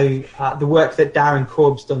also the work that Darren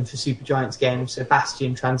Korb's done for Supergiant's games, so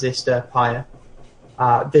Bastion, Transistor, Pyre.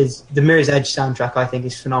 There's the Mirror's Edge soundtrack, I think,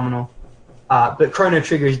 is phenomenal. But Chrono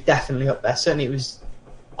Trigger is definitely up there. Certainly, it was,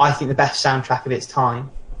 I think, the best soundtrack of its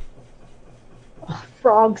time.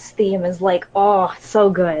 Frog's theme is like, oh, so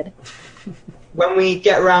good. When we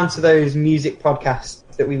get around to those music podcasts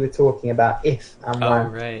that we were talking about, if and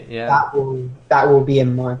when, right, yeah, that will be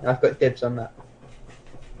in mine. I've got dibs on that.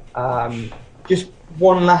 Just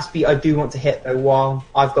one last beat I do want to hit though, while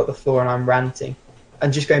I've got the floor and I'm ranting,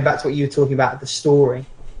 and just going back to what you were talking about, the story.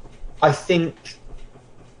 I think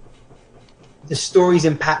the story's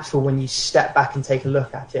impactful when you step back and take a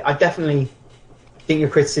look at it. I definitely think your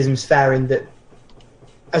criticism's fair in that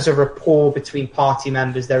as a rapport between party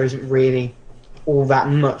members, there isn't really all that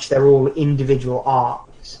much. They're all individual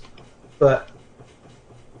arcs. But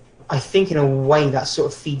I think in a way that sort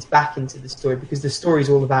of feeds back into the story, because the story is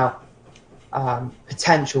all about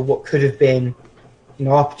potential, what could have been,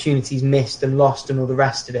 opportunities missed and lost and all the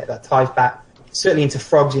rest of it. That ties back certainly into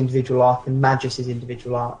Frog's individual arc and Magus's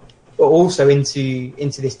individual arc, but also into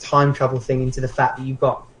this time travel thing, into the fact that you've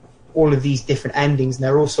got all of these different endings, and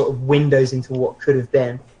they're all sort of windows into what could have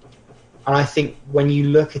been. And I think when you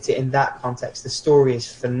look at it in that context, the story is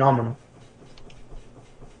phenomenal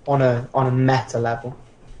on a meta level.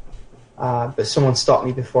 But someone stop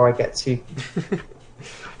me before I get too...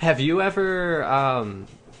 Have you ever...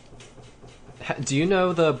 do you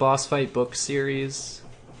know the Boss Fight book series?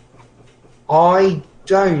 I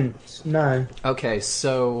don't, no. Okay,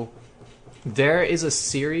 so... there is a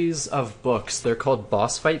series of books. They're called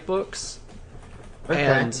Boss Fight books. Okay.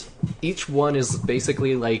 And each one is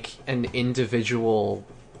basically like an individual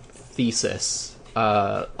thesis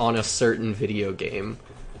on a certain video game.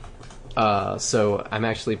 So I'm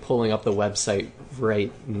actually pulling up the website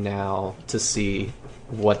right now to see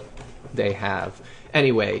what they have.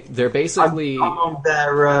 Anyway, they're basically... I'm on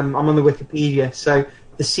their, I'm on the Wikipedia. So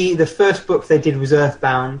the first book they did was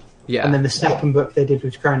Earthbound. Yeah. And then the second book they did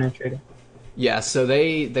was Chrono Trigger. Yeah, so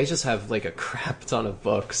they just have like a crap ton of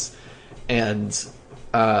books, and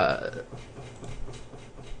I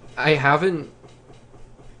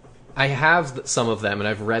have some of them, and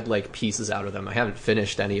I've read like pieces out of them. I haven't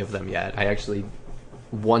finished any of them yet. I actually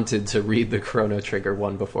wanted to read the Chrono Trigger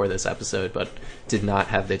one before this episode, but did not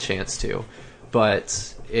have the chance to.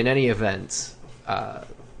 But in any event,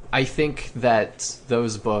 I think that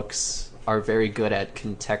those books are very good at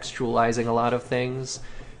contextualizing a lot of things.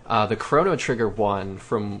 The Chrono Trigger one,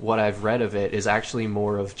 from what I've read of it, is actually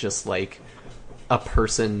more of just like a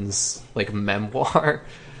person's like memoir,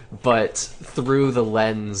 but through the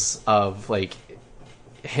lens of like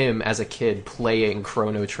him as a kid playing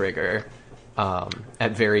Chrono Trigger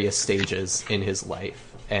at various stages in his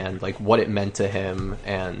life, and like what it meant to him,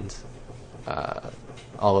 and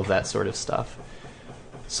all of that sort of stuff.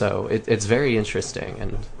 So it's very interesting,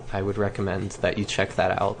 and I would recommend that you check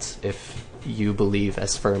that out if you believe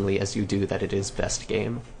as firmly as you do that it is best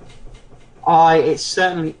game. It's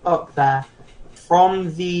certainly up there.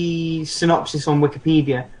 From the synopsis on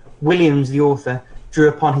Wikipedia, Williams, the author, drew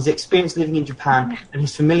upon his experience living in Japan and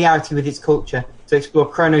his familiarity with its culture to explore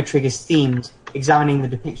Chrono Trigger's themes, examining the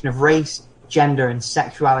depiction of race, gender, and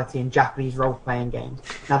sexuality in Japanese role-playing games.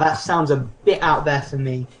 Now that sounds a bit out there for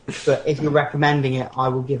me, but if you're recommending it, I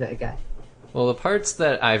will give it a go. Well, the parts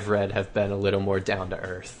that I've read have been a little more down to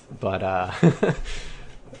earth, but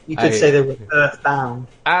you could say they were earthbound.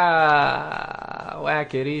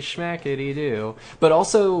 Whackity schmackity do. But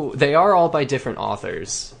also, they are all by different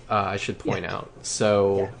authors, I should point out.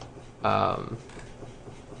 So,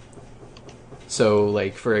 so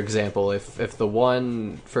like, for example, if the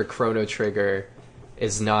one for Chrono Trigger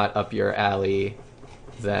is not up your alley,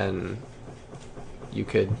 then you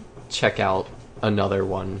could check out another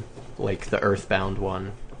one, like the Earthbound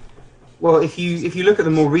one. Well, if you look at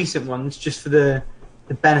the more recent ones, just for the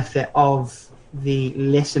benefit of the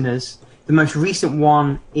listeners, the most recent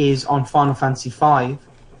one is on Final Fantasy V,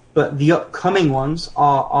 but the upcoming ones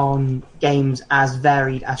are on games as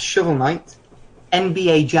varied as Shovel Knight,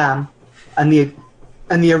 NBA Jam, and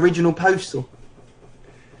the original Postal.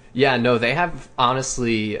 Yeah, no, they have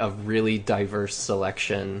honestly a really diverse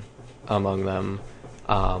selection among them.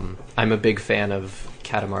 I'm a big fan of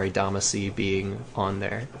Katamari Damacy being on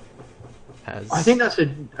there. I think that's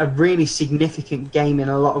a really significant game in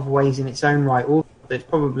a lot of ways in its own right. Also, there's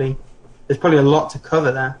probably a lot to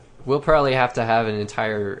cover there. We'll probably have to have an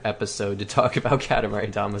entire episode to talk about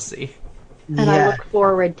Katamari Damacy. And I look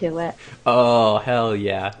forward to it. Oh, hell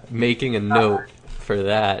yeah. Making a note for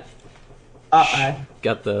that. Uh-oh.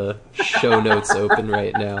 Got the show notes open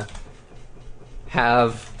right now.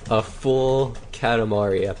 Have a full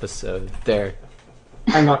Katamari episode. There.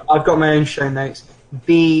 Hang on, I've got my own show notes.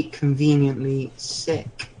 Be conveniently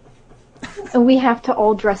sick. And we have to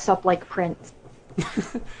all dress up like Prince.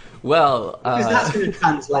 Well, Because that's going to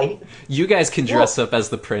translate. you guys can dress up as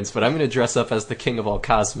the prince, but I'm going to dress up as the king of all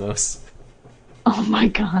cosmos. Oh my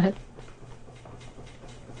god.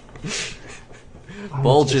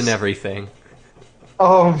 Bulge and everything.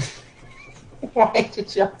 Oh, why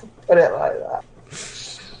did you have to put it like that?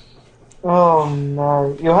 Oh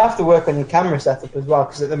no. You'll have to work on your camera setup as well,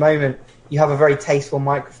 because at the moment you have a very tasteful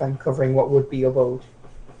microphone covering what would be your bulge.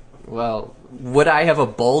 Well, would I have a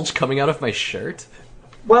bulge coming out of my shirt?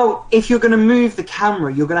 Well, if you're going to move the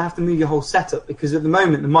camera, you're going to have to move your whole setup, because at the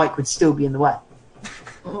moment the mic would still be in the way.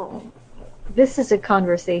 Oh. This is a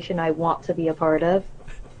conversation I want to be a part of.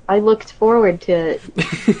 I looked forward to,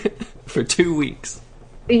 For 2 weeks.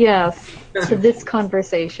 yes, to this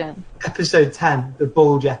conversation. Episode 10, the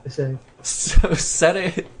bulge episode. So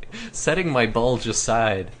setting my bulge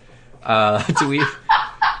aside, do we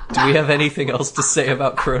have anything else to say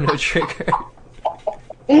about Chrono Trigger?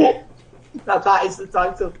 That is the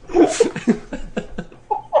title.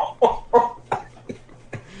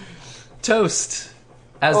 Toast,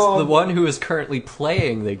 as the one who is currently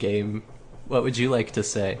playing the game, what would you like to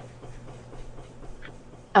say?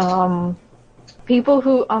 People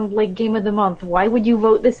who like Game of the Month, why would you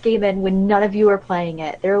vote this game in when none of you are playing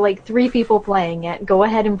it? There are like 3 people playing it. Go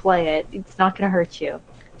ahead and play it. It's not going to hurt you.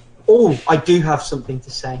 Oh, I do have something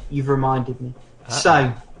to say. You've reminded me.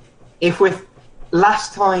 So,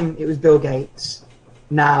 last time it was Bill Gates.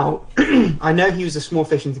 Now, I know he was a small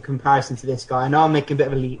fish into comparison to this guy. I know I'm making a bit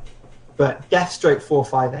of a leap. But Deathstroke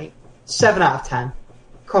 458, 7 out of 10.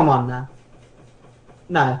 Come on now.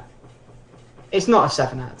 No. It's not a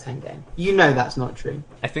 7 out of 10 game. You know that's not true.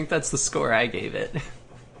 I think that's the score I gave it.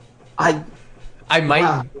 I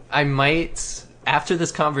might, after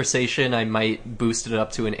this conversation, I might boost it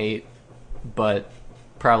up to an 8, but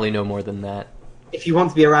probably no more than that. If you want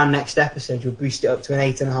to be around next episode, you'll boost it up to an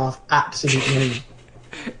 8.5. Absolutely.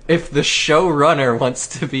 If the showrunner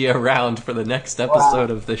wants to be around for the next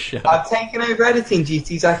episode of the show, I've taken over editing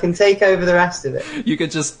duties. I can take over the rest of it. you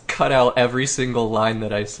could just cut out every single line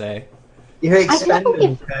that I say. You're expendable,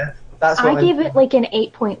 Kev. That's what I gave it like an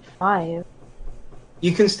 8.5.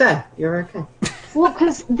 You can stay. You're okay. Well,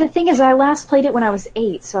 because the thing is, I last played it when I was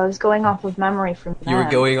 8, so I was going off of memory from then. You were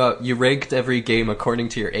going up. You ranked every game according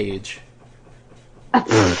to your age. We're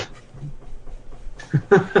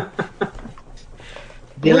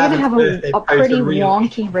going to have a pretty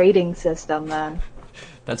wonky rating system then.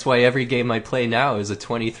 That's why every game I play now is a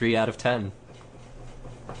 23 out of 10.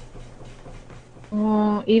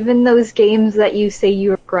 Even those games that you say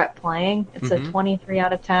you regret playing, it's a 23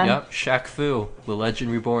 out of 10. Yep, Shaq Fu, The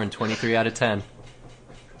Legend Reborn, 23 out of 10.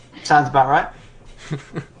 Sounds about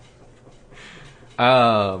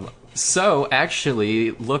right. So,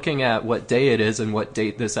 actually, looking at what day it is and what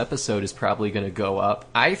date this episode is probably going to go up,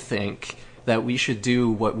 I think that we should do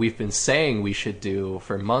what we've been saying we should do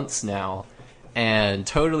for months now, and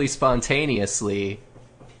totally spontaneously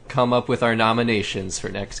come up with our nominations for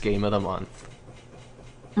next Game of the Month.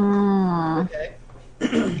 Okay.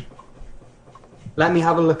 Let me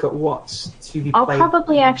have a look at what's to be I'll played.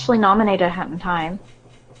 probably actually nominate ahead in time.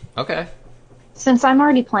 Okay. Since I'm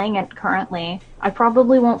already playing it currently, I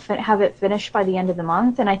probably won't have it finished by the end of the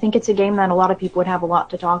month, and I think it's a game that a lot of people would have a lot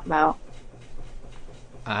to talk about.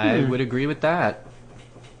 I would agree with that.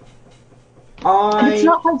 And it's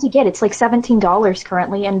not hard to get. It's like $17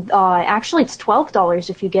 currently, and actually it's $12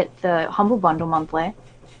 if you get the Humble Bundle monthly.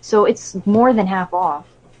 So it's more than half off.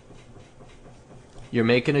 You're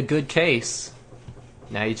making a good case.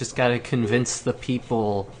 Now you just gotta convince the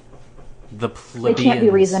people, the plebeians. They can't be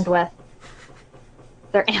reasoned with.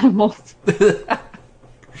 They're animals.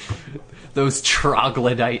 Those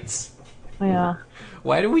troglodytes. Yeah.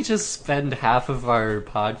 Why do we just spend half of our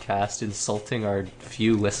podcast insulting our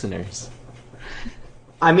few listeners?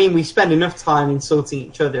 I mean, we spend enough time insulting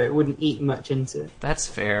each other, it wouldn't eat much into it. That's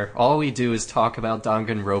fair. All we do is talk about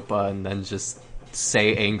Danganronpa and then just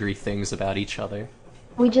say angry things about each other.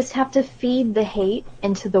 We just have to feed the hate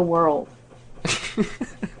into the world.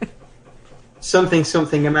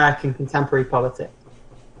 Something American contemporary politics.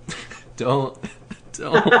 Don't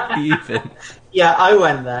even. Yeah, I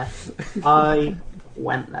went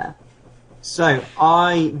there. So,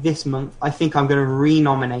 this month, I think I'm going to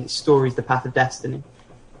re-nominate Stories The Path of Destiny.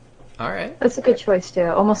 Alright. That's a good choice too.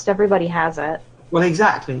 Almost everybody has it. Well,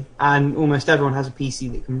 exactly. And almost everyone has a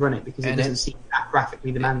PC that can run it because it And doesn't seem that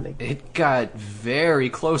graphically demanding. It got very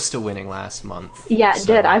close to winning last month. Yeah, it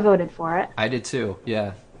So- did. I voted for it. I did too,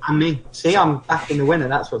 yeah. And me. See, I'm backing the winner.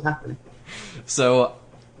 That's what's happening. So,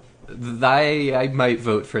 I might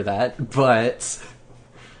vote for that, but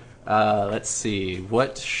let's see.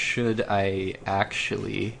 What should I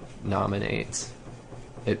actually nominate?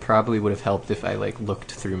 It probably would have helped if I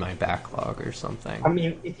looked through my backlog or something. I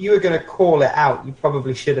mean, if you were going to call it out, you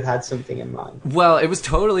probably should have had something in mind. Well, it was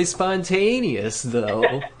totally spontaneous,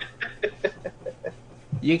 though.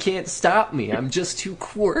 You can't stop me. I'm just too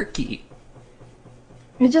quirky.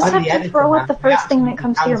 You just I'm have the to editor, throw man. out the first thing that Yeah,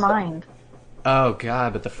 comes to your I'm so- mind. Oh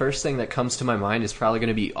god, but the first thing that comes to my mind is probably going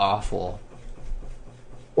to be awful.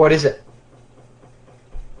 What is it?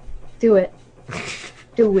 Do it.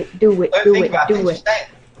 Do it. Do it. Don't Do think it. about Do it. it. Just say it.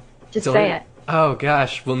 Just Don't- say it. Oh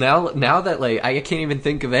gosh, well now that I can't even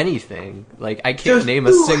think of anything. I can't Just name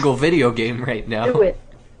a do it. single video game right now. Do it.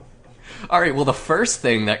 Alright, well the first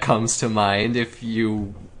thing that comes to mind, if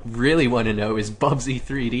you really want to know, is Bubsy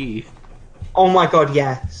 3D. Oh my god,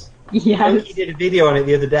 yes. Yes. Monkey did a video on it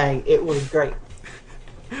the other day. It was great.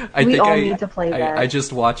 We all need to play that. I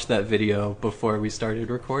just watched that video before we started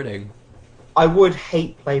recording. I would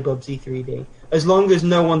hate Play Bubsy 3D. As long as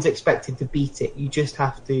no one's expected to beat it, you just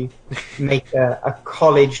have to make a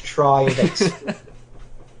college try of it.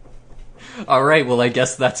 Alright, well I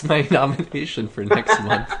guess that's my nomination for next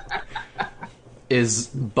month. Is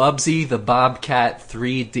Bubsy the Bobcat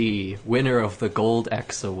 3D, winner of the Gold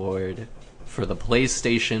X Award for the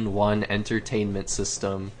PlayStation 1 Entertainment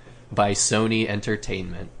System by Sony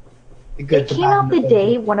Entertainment. Good, It came out the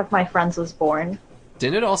day one of my friends was born.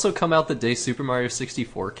 Didn't it also come out the day Super Mario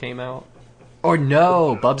 64 came out? Or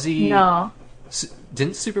no, Bubsy... No.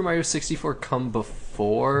 Didn't Super Mario 64 come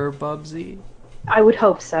before Bubsy? I would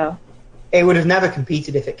hope so. It would have never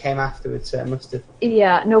competed if it came afterwards, so it must have.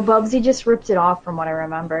 Yeah, no, Bubsy just ripped it off from what I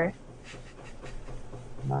remember.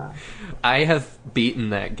 I have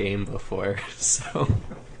beaten that game before, so...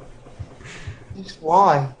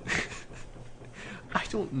 Why? I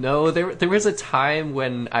don't know. There was a time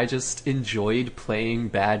when I just enjoyed playing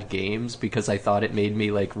bad games because I thought it made me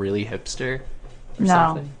really hipster or No.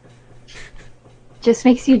 something. Just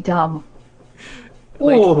makes you dumb.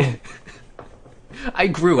 Oh. I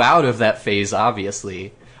grew out of that phase,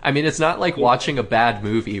 obviously. I mean, it's not like watching a bad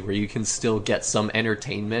movie where you can still get some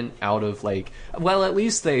entertainment out of well, at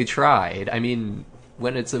least they tried. I mean,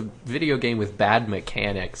 when it's a video game with bad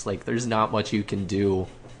mechanics, there's not much you can do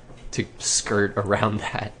to skirt around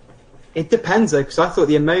that. It depends, though, because I thought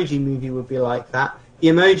the Emoji Movie would be like that. The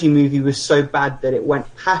Emoji Movie was so bad that it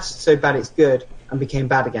went past so bad it's good and became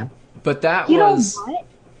bad again. But that You know was what?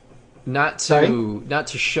 not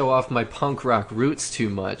to show off my punk rock roots too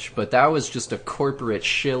much, but that was just a corporate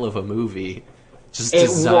shill of a movie, just It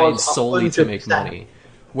designed was solely to make 100%. money. I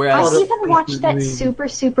Whereas even watched that super,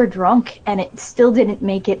 super drunk, and it still didn't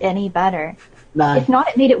make it any better. No. If not,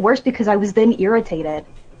 it made it worse because I was then irritated.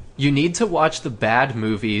 you need to watch the bad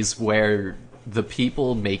movies where the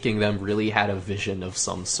people making them really had a vision of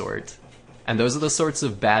some sort. And those are the sorts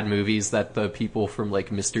of bad movies that the people from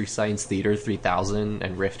Mystery Science Theater 3000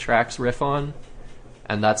 and Riff Tracks riff on.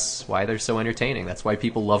 And that's why they're so entertaining. That's why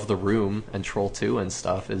people love The Room and Troll 2 and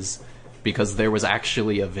stuff, is because there was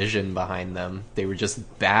actually a vision behind them. They were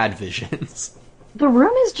just bad visions. The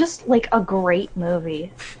Room is just a great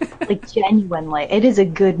movie. Genuinely. It is a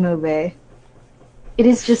good movie. It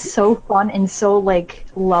is just so fun and so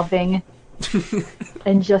loving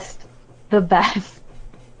and just the best.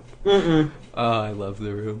 Mm-mm. Oh, I love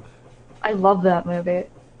The Room. I love that movie.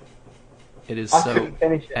 It is I so couldn't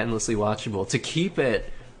finish it. endlessly watchable. To keep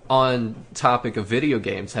it on topic of video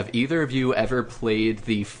games, have either of you ever played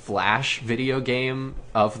the Flash video game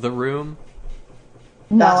of The Room?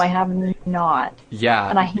 No, That's- I have not. Yeah.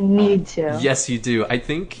 And I need to. Yes, you do. I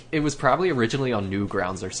think it was probably originally on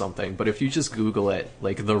Newgrounds or something, but if you just Google it,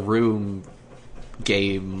 The Room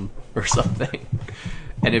game or something,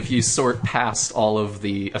 and if you sort past all of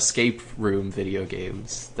the escape room video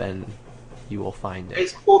games, then you will find it.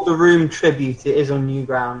 It's called The Room Tribute. It is on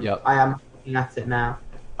Newgrounds. Yep. I am looking at it now.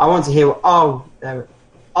 I want to hear. Oh, there.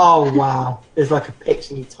 Oh wow! There's like a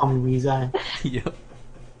picture of Tommy Wiseau. Yep.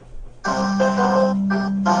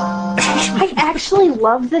 I actually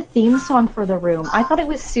love the theme song for The Room. I thought it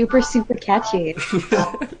was super, super catchy.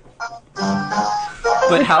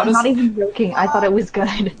 But how I'm does not even joking. I thought it was good.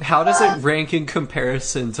 how does it rank in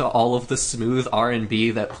comparison to all of the smooth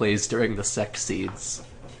R&B that plays during the sex scenes?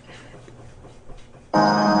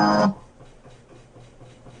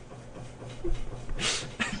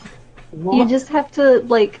 You just have to,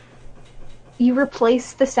 like, you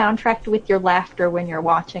replace the soundtrack with your laughter when you're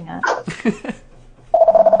watching it.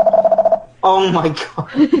 Oh my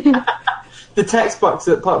god! The text box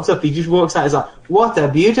that pops up, he just walks out. He's like, "What a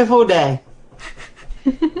beautiful day!"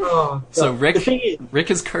 Oh, So God. The thing is, Rick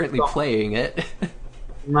is currently playing it.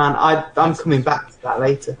 man, I'm coming back to that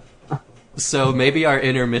later. So maybe our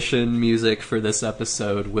intermission music for this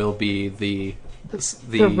episode will be the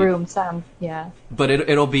The Room sound, yeah. but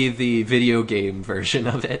it'll be the video game version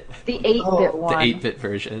of it, The 8-bit the one. 8-bit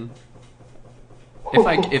version.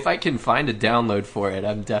 If I can find a download for it,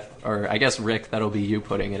 or I guess Rick, that'll be you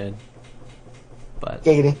putting it in. But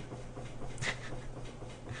Giggity.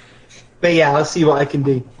 But yeah, I'll see what I can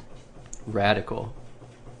do. radical.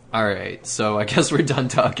 All right, so I guess we're done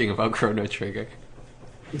talking about Chrono Trigger.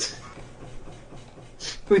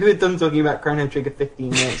 We were done talking about Chrono Trigger 15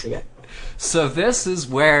 minutes ago. So this is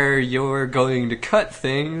where you're going to cut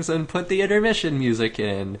things and put the intermission music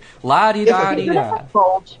in. La di da di You're gonna da. have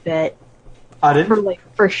bulge bit Pardon?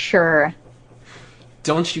 for sure.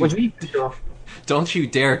 Don't What do you you mean? Sure. don't you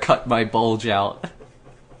dare cut my bulge out.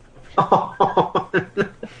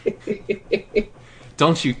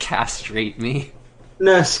 Don't you castrate me.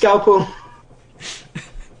 No, scalpel.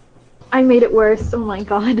 I made it worse. Oh my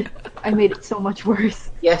god. I made it so much worse.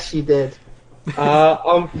 Yes, you did.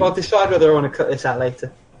 I'll decide whether I want to cut this out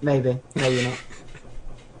later. Maybe not.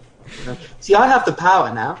 See, I have the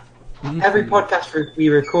power now. Every podcast we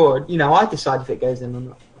record, I decide if it goes in or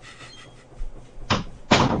not.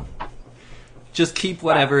 Just keep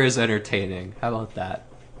whatever is entertaining. How about that?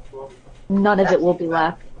 None of it will be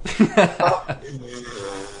left.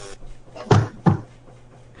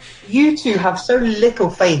 You two have so little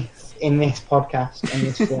faith in this podcast and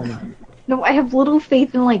this format. No, I have little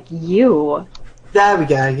faith in, like, you. There we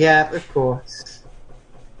go. Yeah, of course.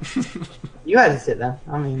 You edit it then.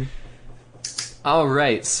 I mean,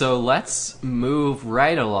 Alright, so let's move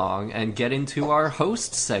right along and get into our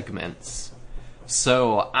host segments.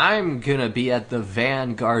 So I'm gonna be at the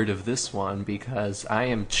vanguard of this one because I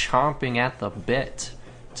am chomping at the bit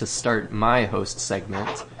to start my host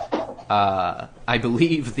segment. I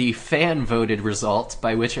believe the fan-voted result,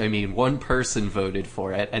 by which I mean one person voted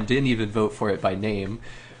for it and didn't even vote for it by name,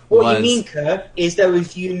 what was... you mean, Kurt, is there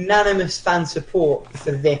was unanimous fan support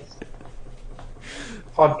for this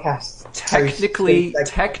podcast. Technically,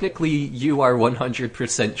 you are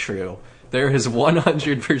 100% true. There is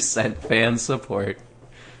 100% fan support.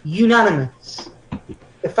 Unanimous.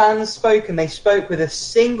 The fans spoke, and they spoke with a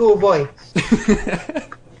single voice.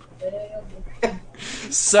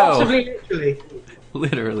 So, Possibly literally.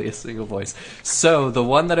 literally a single voice. So, the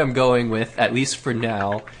one that I'm going with, at least for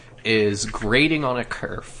now, is Grading on a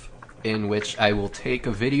Curve, in which I will take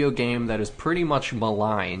a video game that is pretty much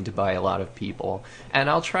maligned by a lot of people, and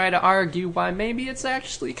I'll try to argue why maybe it's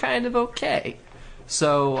actually kind of okay.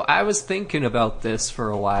 So, I was thinking about this for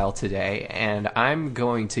a while today, and I'm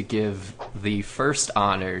going to give the first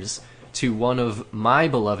honors to one of my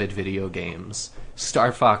beloved video games,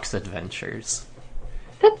 Star Fox Adventures.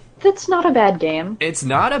 That's not a bad game. It's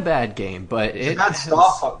not a bad game, but It's it a bad has-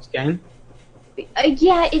 Star Fox game.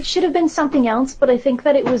 Yeah, it should have been something else, but I think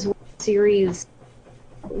that it was one series,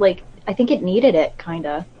 like, I think it needed it,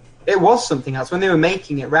 kinda. It was something else. When they were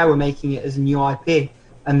making it, Rare were making it as a new IP,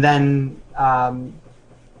 and then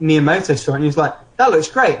Miyamoto saw it and he was like, that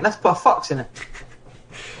looks great, let's put a fox in it.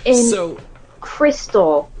 And So,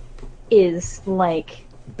 Crystal is, like,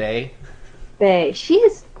 Bay? Bae. She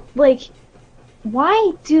is, like,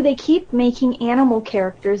 why do they keep making animal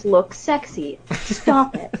characters look sexy?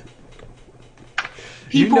 Stop it.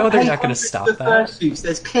 You know they're pay not gonna hundreds stop for that. fursuits.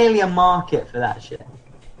 There's clearly a market for that shit.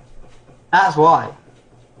 That's why.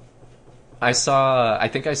 I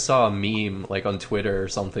think I saw a meme, like, on Twitter or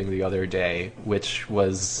something the other day, which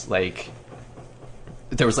was, like,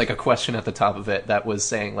 there was, like, a question at the top of it that was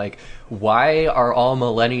saying, like, why are all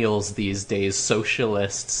millennials these days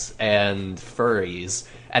socialists and furries?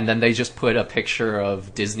 And then they just put a picture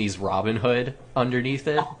of Disney's Robin Hood underneath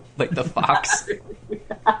it, like the fox.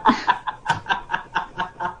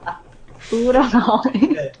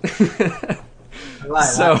 Udon. I like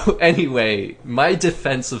So that. anyway, my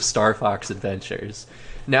defense of Star Fox Adventures.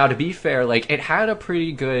 Now, to be fair, like it had a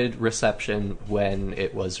pretty good reception when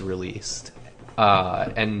it was released,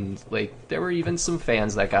 and like there were even some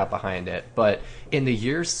fans that got behind it. But in the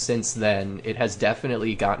years since then, it has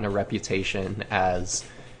definitely gotten a reputation as,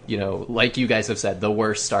 you know, like you guys have said, the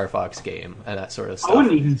worst Star Fox game and that sort of stuff. I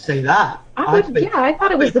wouldn't even say that. I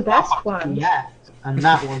thought it was the best one. Yeah, and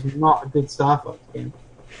that was not a good Star Fox game.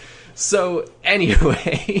 So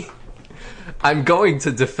anyway, I'm going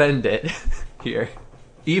to defend it here.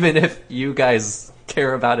 Even if you guys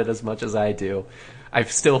care about it as much as I do, I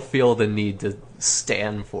still feel the need to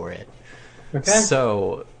stand for it. Okay.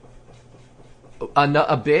 So,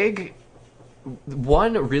 a big,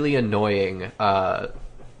 one really annoying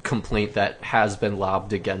complaint that has been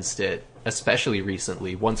lobbed against it, especially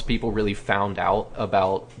recently, once people really found out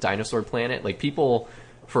about Dinosaur Planet, like people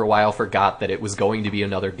for a while forgot that it was going to be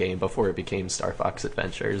another game before it became Star Fox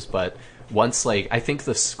Adventures, but once, like, I think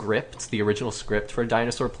the original script for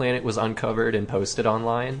Dinosaur Planet was uncovered and posted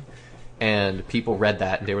online, and people read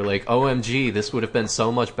that and they were like, OMG, this would have been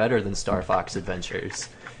so much better than Star Fox Adventures.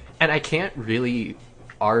 And I can't really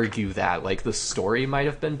argue that. Like, the story might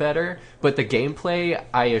have been better, but the gameplay,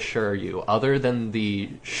 I assure you, other than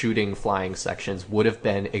the shooting flying sections, would have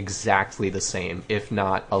been exactly the same, if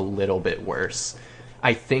not a little bit worse.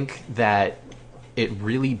 I think that it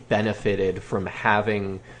really benefited from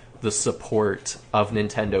having the support of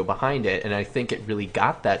Nintendo behind it, and I think it really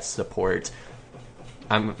got that support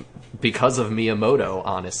because of Miyamoto,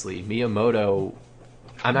 honestly. Miyamoto,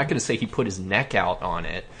 I'm not going to say he put his neck out on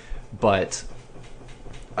it, but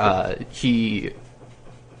he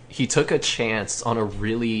took a chance on a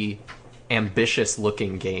really ambitious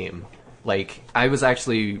looking game. Like, I was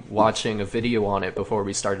actually watching a video on it before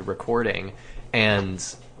we started recording,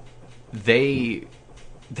 and they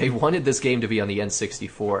wanted this game to be on the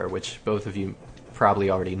N64, which both of you probably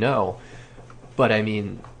already know. But I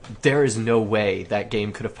mean, there is no way that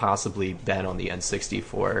game could have possibly been on the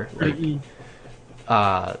N64.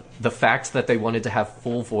 Like, the fact that they wanted to have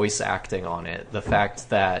full voice acting on it, the fact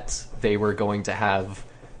that they were going to have,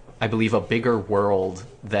 I believe, a bigger world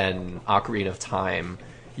than Ocarina of Time.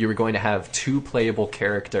 You were going to have 2 playable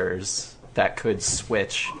characters that could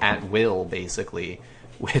switch at will, basically,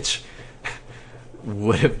 which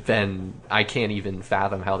would have been, I can't even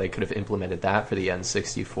fathom how they could have implemented that for the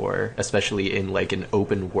N64, especially in like an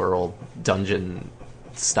open world dungeon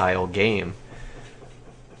style game.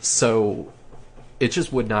 So it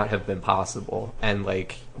just would not have been possible, and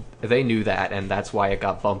like they knew that, and that's why it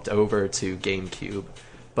got bumped over to GameCube.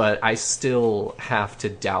 But I still have to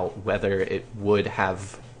doubt whether it would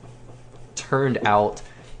have turned out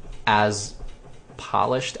as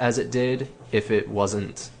polished as it did if it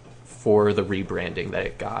wasn't for the rebranding that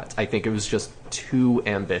it got. I think it was just too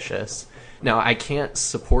ambitious. Now, I can't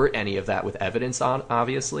support any of that with evidence on,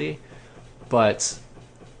 obviously, but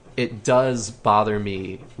it does bother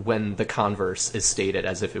me when the converse is stated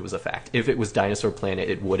as if it was a fact. If it was Dinosaur Planet,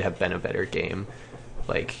 it would have been a better game.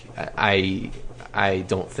 Like, I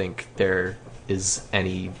don't think there is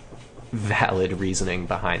any valid reasoning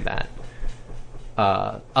behind that.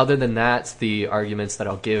 Other than that, the arguments that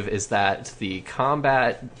I'll give is that the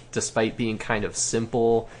combat, despite being kind of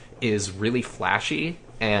simple, is really flashy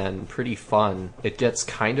and pretty fun. It gets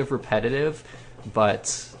kind of repetitive,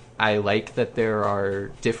 but I like that there are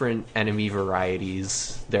different enemy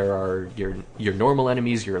varieties. There are your normal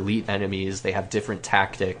enemies, your elite enemies. They have different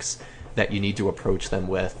tactics that you need to approach them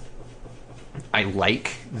with. I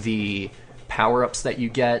like the power-ups that you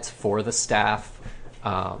get for the staff.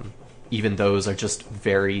 Even those are just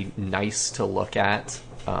very nice to look at.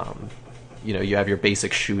 You know, you have your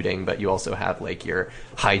basic shooting, but you also have like your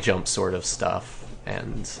high jump sort of stuff,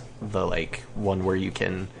 and the like one where you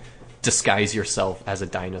can disguise yourself as a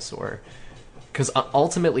dinosaur. Because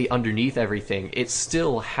ultimately, underneath everything, it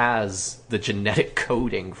still has the genetic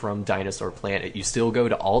coding from Dinosaur Planet. You still go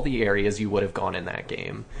to all the areas you would have gone in that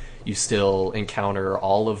game. You still encounter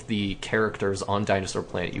all of the characters on Dinosaur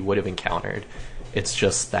Planet you would have encountered. It's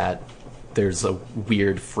just that there's a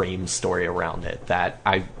weird frame story around it that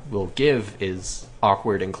I will give is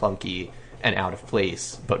awkward and clunky and out of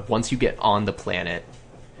place. But once you get on the planet,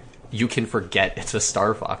 you can forget it's a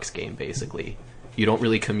Star Fox game, basically. You don't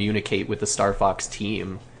really communicate with the Star Fox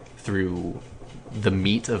team through the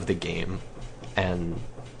meat of the game, and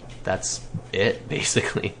that's it,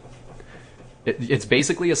 basically. It's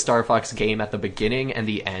basically a Star Fox game at the beginning and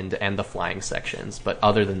the end and the flying sections, but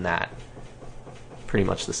other than that, pretty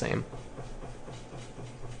much the same.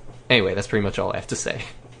 Anyway, that's pretty much all I have to say.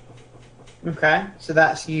 Okay, so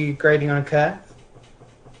that's you grading on a curve.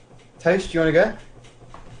 Toast, do you want to go?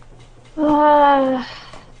 Uh,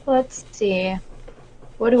 let's see.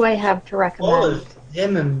 What do I have to recommend?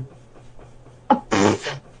 Vim and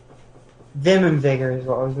Vim and Vigor is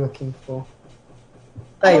what I was looking for.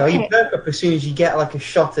 Hey, are you Okay. perk up as soon as you get like a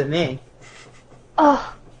shot at me?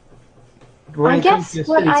 Oh, When I it comes guess to your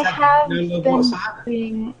what silly I tactics, have no love been whatsoever.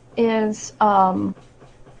 doing is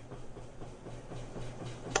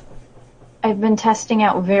I've been testing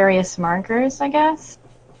out various markers, I guess.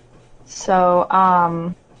 So,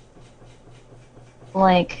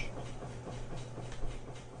 like,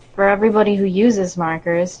 for everybody who uses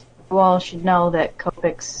markers, you all should know that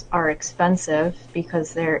Copics are expensive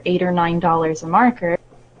because they're $8 or $9 a marker.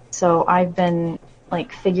 So I've been,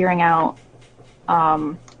 like, figuring out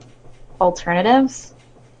alternatives.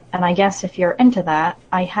 And I guess if you're into that,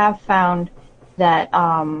 I have found that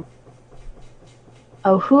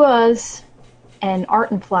Ohua's and Art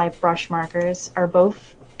and Fly brush markers are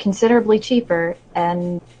both considerably cheaper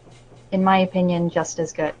and, in my opinion, just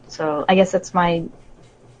as good. So I guess that's my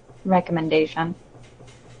recommendation.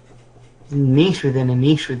 Niche within a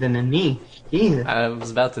niche within a niche. Jesus. I was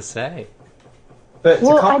about to say. But to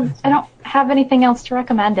Well, comment, I don't have anything else to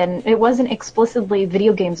recommend, and it wasn't explicitly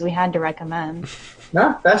video games we had to recommend.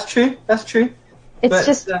 no, that's true. That's true. It's But,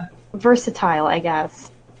 just versatile, I guess.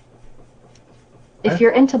 If Okay.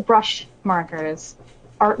 you're into brush markers,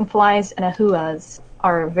 Art and Flies and Ahuas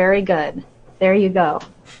are very good. There you go.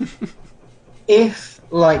 if,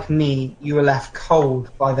 like me, you were left cold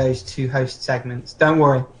by those two host segments, don't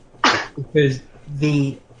worry, because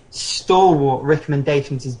the stalwart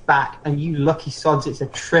recommendations is back, and you lucky sods, it's a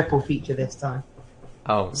triple feature this time.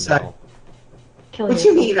 Oh, So- no. Kill What do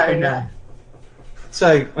you mean, yourself, oh please. no? So,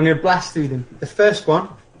 I'm going to blast through them. The first one,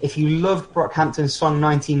 if you loved Brockhampton's song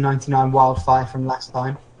 1999 Wildfire from last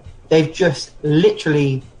time, they've just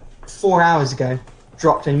literally 4 hours ago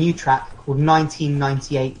dropped a new track called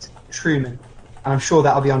 1998 Truman. And I'm sure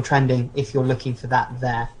that'll be on trending if you're looking for that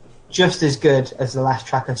there. Just as good as the last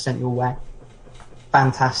track I sent your way.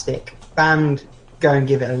 Fantastic. Band, go and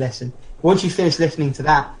give it a listen. Once you finish listening to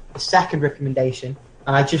that, the second recommendation,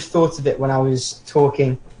 and I just thought of it when I was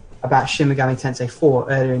talking about Shin Megami Tensei 4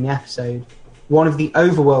 earlier in the episode, one of the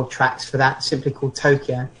overworld tracks for that, simply called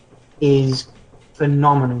Tokyo, is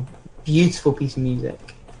phenomenal. Beautiful piece of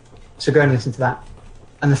music. So go and listen to that.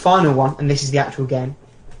 And the final one, and this is the actual game,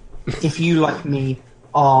 if you, like me,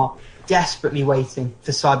 are desperately waiting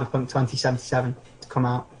for Cyberpunk 2077 to come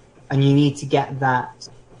out, and you need to get that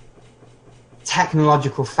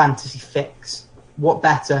technological fantasy fix, what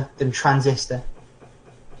better than Transistor?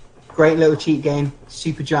 Great little cheat game,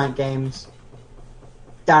 Super Giant Games,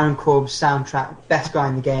 Darren Korb's soundtrack, best guy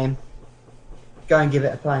in the game. Go and give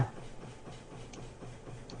it a play.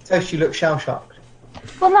 Toast, you look shell-shocked.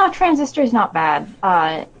 Well, no, Transistor's not bad.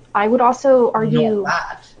 I would also argue Not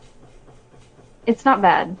bad. it's not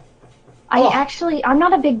bad. Oh. I'm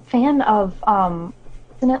not a big fan of,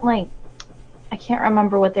 isn't it like, I can't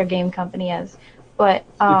remember what their game company is, but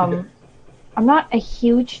Supergiant. I'm not a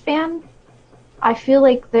huge fan. I feel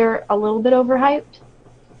like they're a little bit overhyped.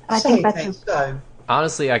 And I think that's so.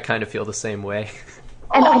 Honestly, I kind of feel the same way.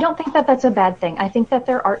 And I don't think that that's a bad thing. I think that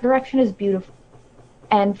their art direction is beautiful.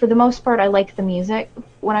 And for the most part, I like the music.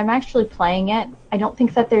 When I'm actually playing it, I don't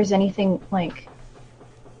think that there's anything like...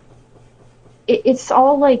 It's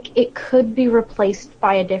all like it could be replaced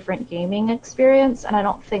by a different gaming experience, and I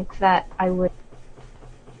don't think that I would,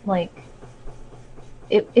 like...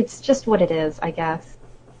 It's just what it is, I guess.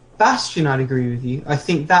 Bastion, I'd agree with you. I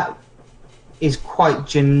think that is quite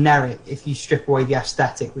generic if you strip away the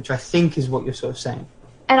aesthetic, which I think is what you're sort of saying.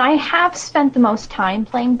 And I have spent the most time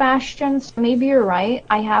playing Bastion, so maybe you're right.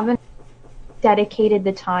 I haven't dedicated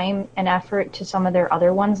the time and effort to some of their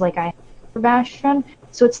other ones like I have for Bastion.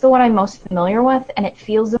 So it's the one I'm most familiar with, and it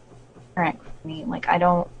feels different for me. Like, I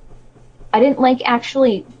didn't like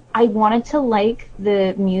actually, I wanted to like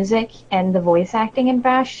the music and the voice acting in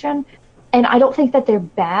Bastion, and I don't think that they're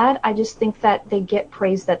bad. I just think that they get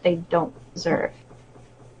praise that they don't deserve.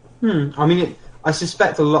 I mean, I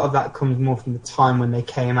suspect a lot of that comes more from the time when they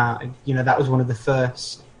came out. You know, that was one of the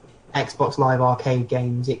first Xbox Live Arcade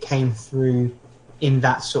games. It came through in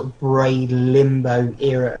that sort of Braid Limbo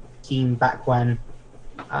era scene back when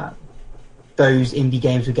those indie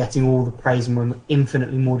games were getting all the praise and were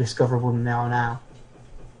infinitely more discoverable than they are now.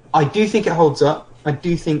 I do think it holds up. I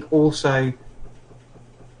do think also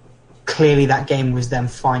clearly that game was them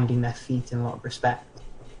finding their feet in a lot of respect.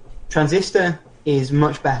 Transistor is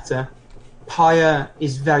much better. Pyre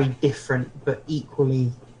is very different, but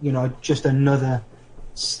equally, you know, just another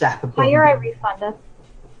step above. Pyre, I refunded.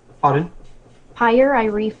 Pardon? Pyre, I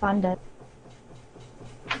refunded.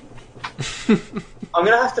 I'm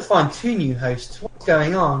going to have to find 2 new hosts. What's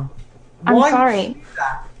going on? I'm Why sorry. would you do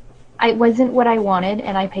that? It wasn't what I wanted,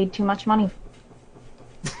 and I paid too much money.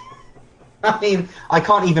 I mean, I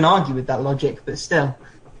can't even argue with that logic, but still.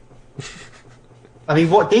 I mean,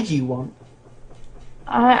 what did you want?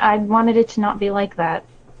 I wanted it to not be like that.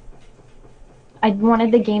 I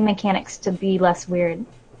wanted the game mechanics to be less weird.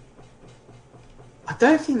 I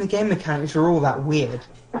don't think the game mechanics are all that weird.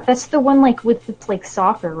 That's the one like with the like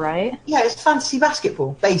soccer, right? Yeah, it's fantasy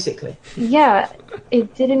basketball, basically. Yeah,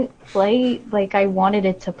 it didn't play like I wanted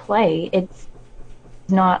it to play. It's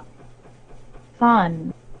not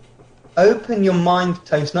fun. Open your mind,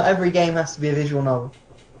 Toast. Not every game has to be a visual novel.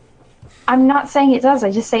 I'm not saying it does.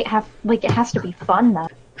 I just say it has to be fun though.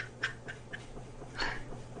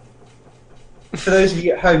 For those of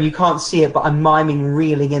you at home, you can't see it, but I'm miming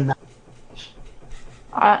reeling in that.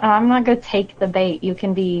 I'm not gonna take the bait. You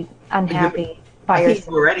can be unhappy by I think yourself.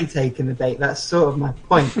 you've already taken the bait. That's sort of my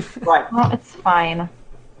point. Right. Well, it's fine.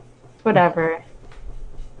 Whatever.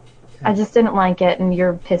 I just didn't like it, and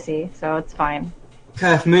you're pissy, so it's fine.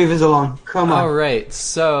 Kerf, move us along. Come on. All right,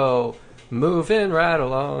 so moving right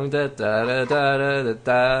along. Da, da, da, da, da, da,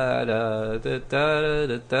 da, da, da,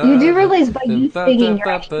 da, da, You do realize by you singing, you're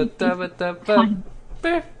actually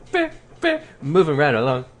moving right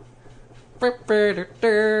along.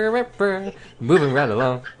 Moving right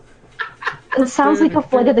along. It sounds like a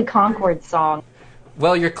Flight of the Conchords song.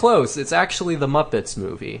 Well, you're close. It's actually the Muppets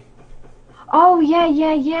movie. Oh, yeah.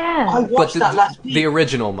 I watched that last week. The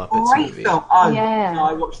original Muppets Great movie. film. Oh, Yeah. no,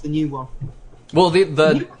 I watched the new one. Well,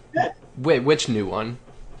 The wait, which new one?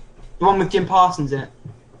 one with Jim Parsons in it.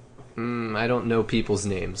 I don't know people's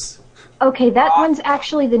names. Okay, that one's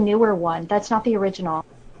actually the newer one. That's not the original.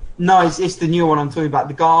 No, it's the new one I'm talking about.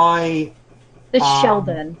 The guy... The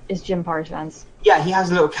Sheldon is Jim Parsons. Yeah, he has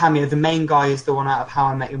a little cameo. The main guy is the one out of How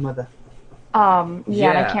I Met Your Mother. And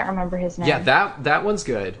Yeah. I can't remember his name. Yeah, that one's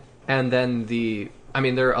good. And then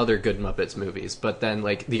there are other good Muppets movies, but then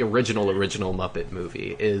like the original Muppet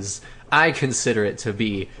movie is, I consider it to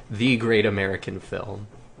be the great American film.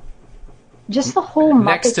 Just the whole Muppets.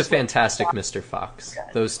 Next to Fantastic Mr. Fox.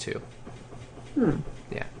 Those two.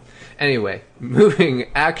 Yeah. Anyway, moving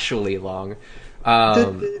actually along.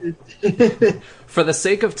 For the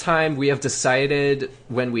sake of time, we have decided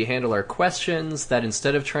when we handle our questions that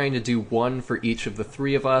instead of trying to do one for each of the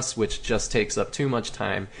 3 of us, which just takes up too much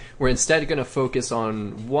time, we're instead going to focus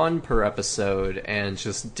on one per episode and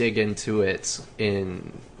just dig into it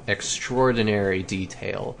in extraordinary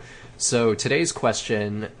detail. So today's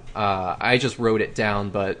question, I just wrote it down,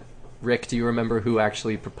 but Rick, do you remember who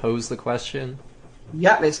actually proposed the question?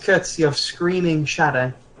 Yep, it's courtesy of Screaming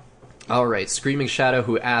Shadow. All right, Screaming Shadow,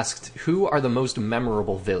 who asked, who are the most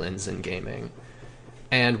memorable villains in gaming?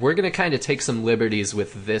 And we're going to kind of take some liberties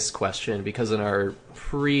with this question because in our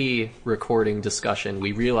pre-recording discussion,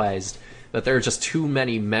 we realized that there are just too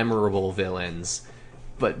many memorable villains,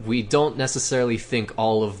 but we don't necessarily think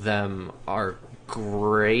all of them are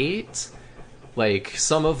great. Like,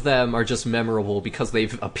 some of them are just memorable because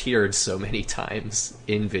they've appeared so many times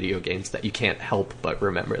in video games that you can't help but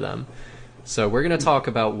remember them. So we're going to talk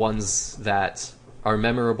about ones that are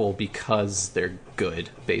memorable because they're good,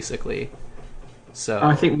 basically. So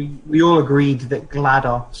I think we all agreed that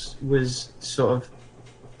GLaDOS was sort of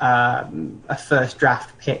a first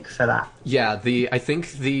draft pick for that. yeah, I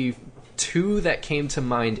think the 2 that came to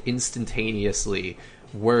mind instantaneously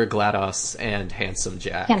were GLaDOS and Handsome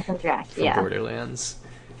Jack. Handsome Jack, from yeah. Borderlands.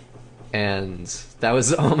 And that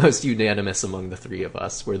was almost unanimous among the 3 of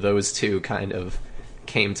us, where those 2 kind of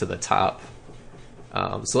came to the top.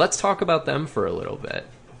 So let's talk about them for a little bit.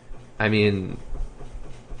 I mean,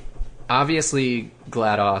 obviously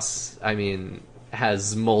GLaDOS,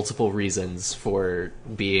 has multiple reasons for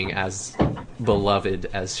being as beloved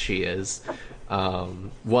as she is.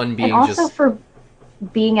 One being And also just... for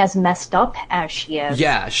being as messed up as she is.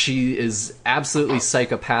 Yeah, she is absolutely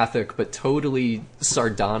psychopathic, but totally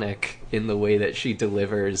sardonic in the way that she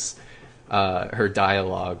delivers her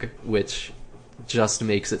dialogue, which just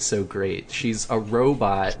makes it so great. She's a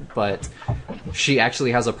robot, but she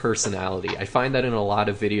actually has a personality. I find that in a lot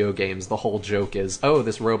of video games, the whole joke is, oh,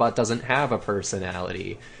 this robot doesn't have a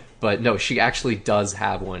personality. But no, she actually does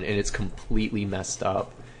have one, and it's completely messed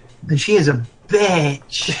up. And she is a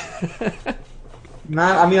bitch.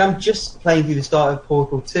 Man, I'm just playing through the start of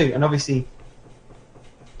Portal 2, and obviously,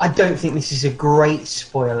 I don't think this is a great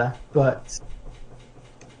spoiler, but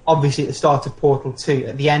obviously at the start of Portal 2,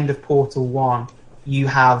 at the end of Portal 1, you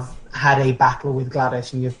have had a battle with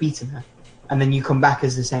GLaDOS and you've beaten her. And then you come back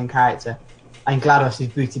as the same character, and GLaDOS is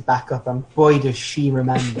booted back up, and boy does she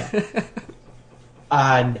remember.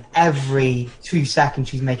 and every 2 seconds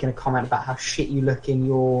she's making a comment about how shit you look in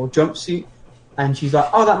your jumpsuit, and she's like,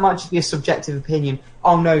 "Oh, that might just be a subjective opinion.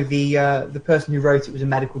 Oh no, the person who wrote it was a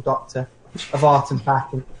medical doctor of art and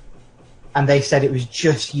fashion, and they said it was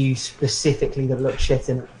just you specifically that looked shit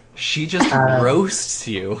in it." She just roasts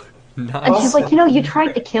you. And she's like, you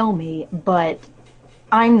tried to kill me, but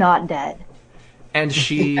I'm not dead. And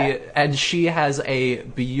she has a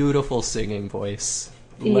beautiful singing voice.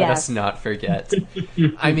 Let Yes. us not forget.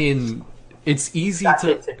 I mean, it's easy That's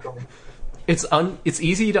to it, tickle. it's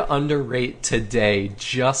easy to underrate today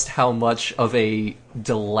just how much of a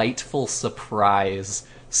delightful surprise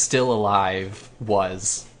Still Alive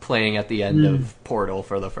was playing at the end of Portal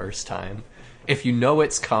for the first time. If you know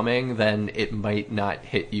it's coming, then it might not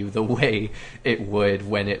hit you the way it would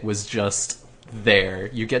when it was just there.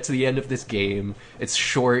 You get to the end of this game, it's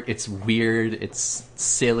short, it's weird, it's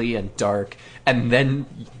silly and dark, and then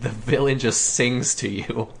the villain just sings to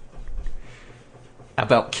you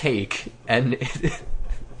about cake, and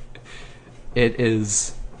it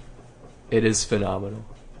is phenomenal.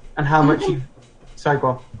 And how much you... Sorry, go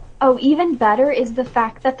on. Oh, even better is the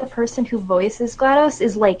fact that the person who voices GLaDOS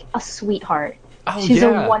is like a sweetheart. Oh, She's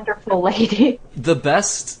yeah. a wonderful lady.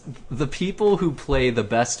 The people who play the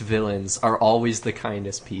best villains are always the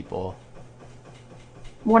kindest people.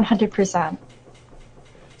 100%.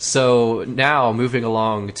 So now moving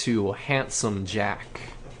along to Handsome Jack.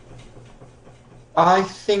 I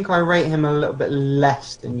think I rate him a little bit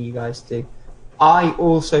less than you guys do. I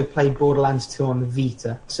also played Borderlands 2 on the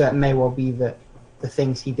Vita, so it may well be that the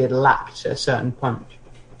things he did lacked a certain punch.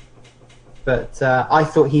 But I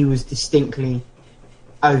thought he was distinctly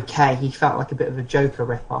okay. He felt like a bit of a Joker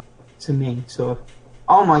rip-off to me, sort of.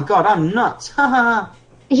 Oh my god, I'm nuts! Haha!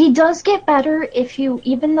 He does get better if you,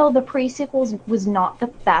 even though the pre-sequels was not the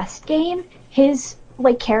best game, his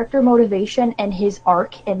like character motivation and his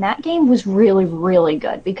arc in that game was really, really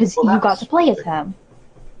good because Well, you got that's to play as him.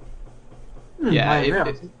 Yeah, I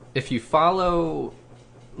realize. if you follow,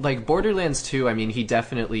 like, Borderlands 2, I mean,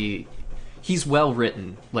 he's well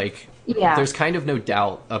written. Like, Yeah. there's kind of no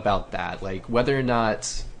doubt about that. Like, whether or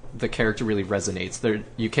not the character really resonates,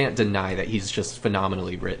 you can't deny that he's just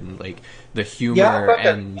phenomenally written. Like, the humor Yeah, okay.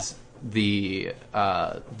 and the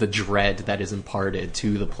dread that is imparted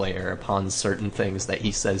to the player upon certain things that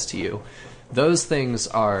he says to you, those things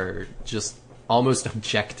are just almost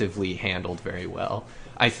objectively handled very well.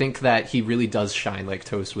 I think that he really does shine, like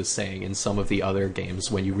Toast was saying, in some of the other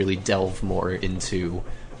games when you really delve more into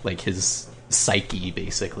like his psyche,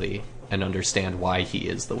 basically, and understand why he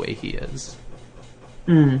is the way he is.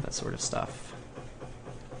 That sort of stuff.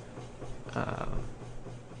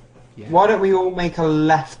 Yeah. Why don't we all make a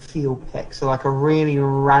left field pick? So like a really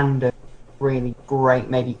random, really great,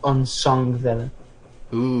 maybe unsung villain.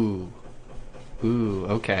 Ooh,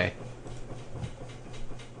 okay.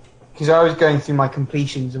 Because I was going through my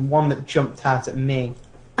completions, and one that jumped out at me,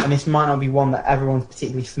 and this might not be one that everyone's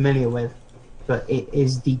particularly familiar with, but it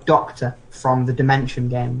is the Doctor from the Dimension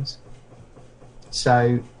games.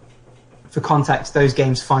 So, for context, those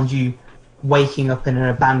games find you waking up in an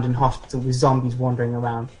abandoned hospital with zombies wandering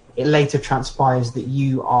around. It later transpires that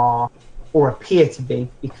you are, or appear to be,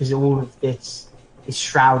 because all of this is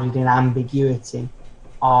shrouded in ambiguity,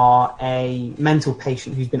 are a mental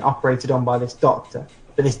patient who's been operated on by this doctor.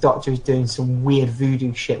 But this doctor is doing some weird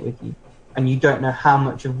voodoo shit with you, and you don't know how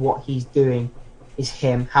much of what he's doing is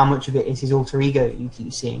him, how much of it is his alter ego that you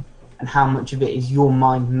keep seeing, and how much of it is your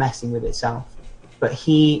mind messing with itself. But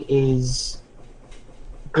he is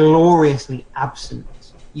gloriously absent.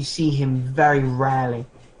 You see him very rarely,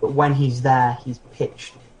 but when he's there, he's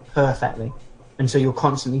pitched perfectly. And so you're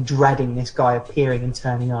constantly dreading this guy appearing and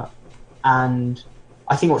turning up. And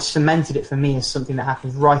I think what cemented it for me is something that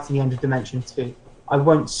happens right in the end of Dimension 2. I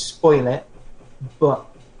won't spoil it, but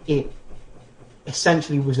it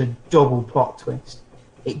essentially was a double plot twist.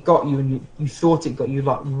 It got you, and you thought it got you,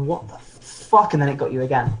 like, what the fuck? And then it got you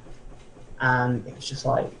again. And it was just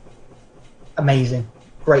like, amazing.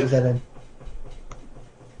 Great villain.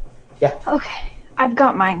 Yeah. Okay, I've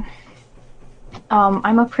got mine.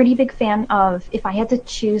 I'm a pretty big fan of, if I had to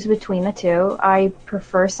choose between the two, I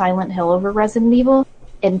prefer Silent Hill over Resident Evil.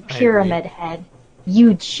 And Pyramid Head.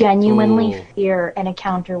 You genuinely fear an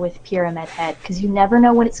encounter with Pyramid Head, because you never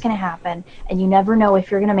know when it's going to happen, and you never know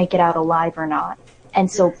if you're going to make it out alive or not. And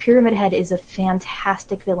so Pyramid Head is a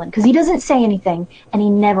fantastic villain, because he doesn't say anything, and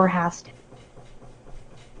he never has to.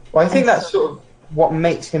 Well, I think that's sort of what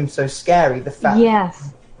makes him so scary, the fact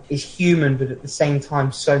Yes. he's human, but at the same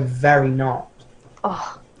time so very not.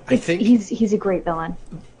 Oh, I think he's a great villain.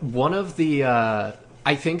 one of the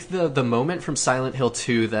I think the moment from Silent Hill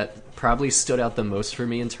 2 that probably stood out the most for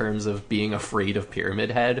me in terms of being afraid of Pyramid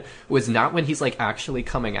Head was not when he's like actually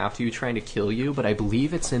coming after you trying to kill you, but I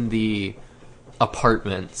believe it's in the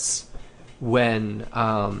apartments when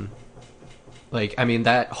like, I mean,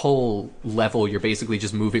 that whole level, you're basically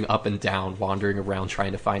just moving up and down, wandering around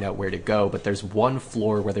trying to find out where to go, but there's one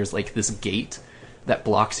floor where there's like this gate that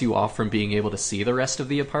blocks you off from being able to see the rest of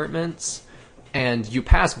the apartments. And you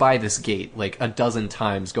pass by this gate like a dozen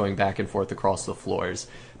times going back and forth across the floors.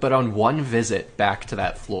 But on one visit back to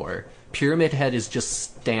that floor, Pyramid Head is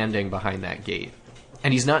just standing behind that gate.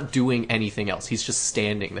 And he's not doing anything else. He's just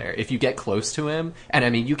standing there. If you get close to him, and I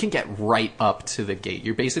mean, you can get right up to the gate.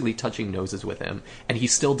 You're basically touching noses with him. And he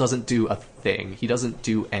still doesn't do a thing. He doesn't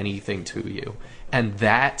do anything to you. And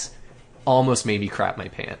that almost made me crap my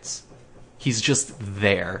pants. He's just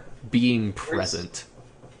there, being present.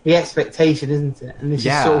 The expectation, isn't it? And this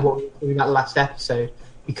is sort of what we were talking about last episode.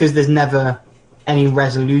 Because there's never any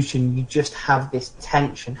resolution, you just have this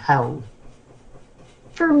tension held.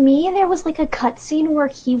 For me, there was like a cutscene where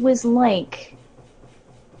he was like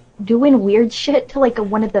doing weird shit to like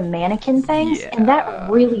one of the mannequin things, and that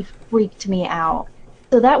really freaked me out.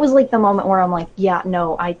 So that was like the moment where I'm like, yeah,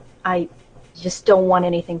 no, I just don't want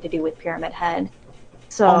anything to do with Pyramid Head.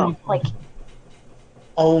 So like,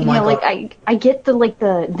 like I get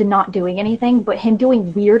the not doing anything, but him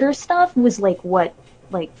doing weirder stuff was like what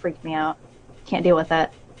like freaked me out. Can't deal with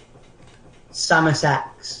that. Samus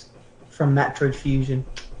X from Metroid Fusion.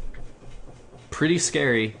 Pretty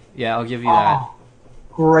scary. Yeah, I'll give you that.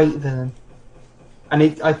 Great villain.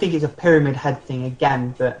 And I think it's a Pyramid Head thing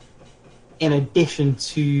again, but in addition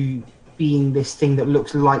to being this thing that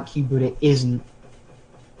looks like you but it isn't,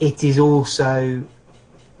 it is also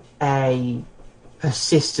a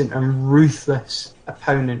persistent and ruthless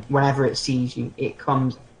opponent. Whenever it sees you, it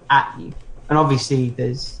comes at you. And obviously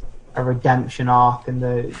there's a redemption arc and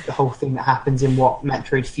the whole thing that happens in what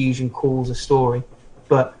Metroid Fusion calls a story.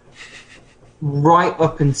 But right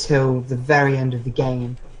up until the very end of the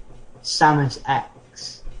game, Samus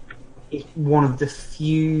X is one of the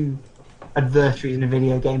few adversaries in a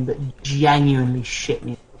video game that genuinely shit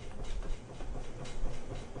me.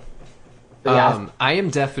 I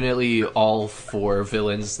am definitely all for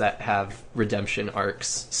villains that have redemption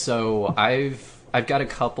arcs. So I've got a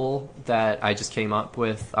couple that I just came up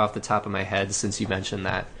with off the top of my head since you mentioned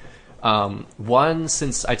that. One,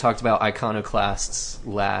 since I talked about iconoclasts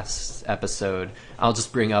last episode, I'll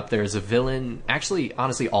just bring up there's a villain. Actually,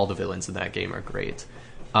 honestly, all the villains in that game are great.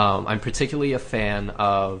 I'm particularly a fan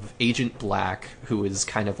of Agent Black, who is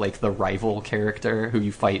kind of like the rival character who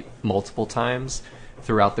you fight multiple times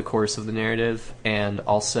throughout the course of the narrative. And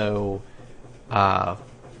also,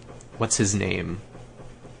 what's his name?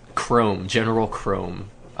 Chrome, General Chrome,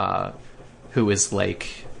 who is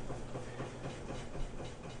like,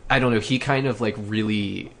 I don't know, he kind of like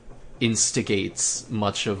really instigates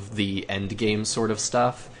much of the end game sort of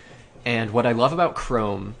stuff. And what I love about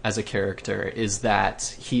Chrome as a character is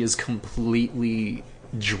that he is completely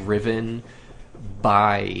driven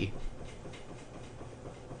by,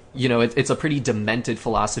 you know, it's a pretty demented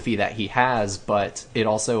philosophy that he has, but it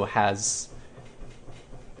also has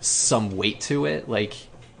some weight to it. Like,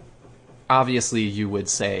 obviously you would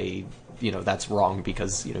say, you know, that's wrong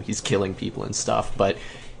because, you know, he's killing people and stuff, but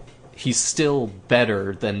he's still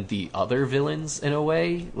better than the other villains in a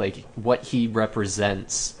way. Like, what he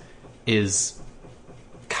represents is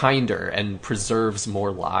kinder and preserves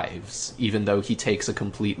more lives, even though he takes a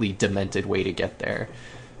completely demented way to get there.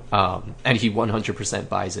 And he 100%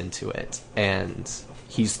 buys into it. And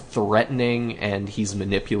he's threatening and he's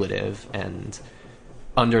manipulative, and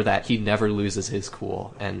under that he never loses his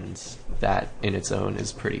cool, and that in its own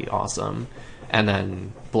is pretty awesome. And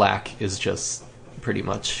then Black is just pretty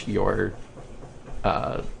much your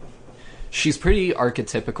she's pretty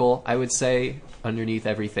archetypical, I would say, underneath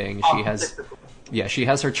everything. She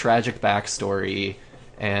has her tragic backstory,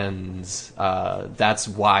 and that's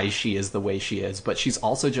why she is the way she is, but she's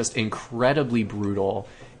also just incredibly brutal,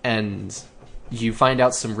 and you find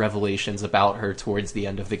out some revelations about her towards the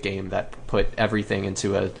end of the game that put everything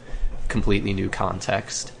into a completely new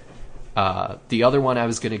context. The other one I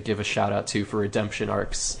was going to give a shout out to for redemption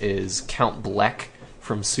arcs is Count Bleck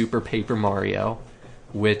from Super Paper Mario,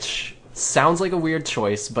 which sounds like a weird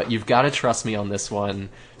choice, but you've got to trust me on this one.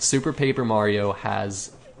 Super Paper Mario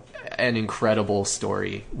has an incredible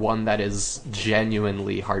story, one that is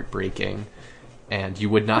genuinely heartbreaking, and you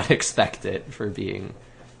would not expect it for being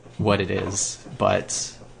what it is,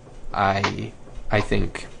 but I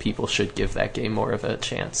think people should give that game more of a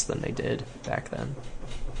chance than they did back then.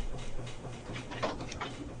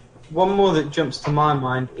 One more that jumps to my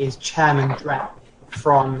mind is Chairman Drek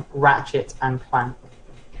from Ratchet and Clank.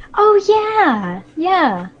 Oh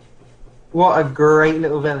yeah. What a great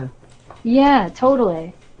little villain. Yeah,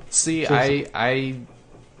 totally. See,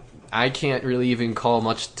 I can't really even call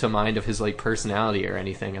much to mind of his like personality or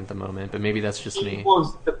anything at the moment, but maybe that's just He me.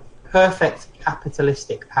 was the perfect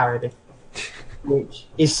capitalistic parody, which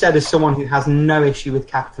is said as someone who has no issue with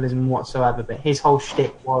capitalism whatsoever, but his whole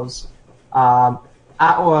shtick was, our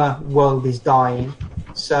world is dying,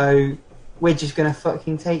 so we're just going to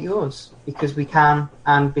fucking take yours, because we can,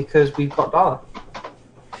 and because we've got dollar.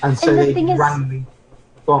 And so And the they thing is- randomly...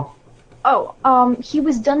 Go on. Oh, he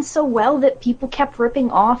was done so well that people kept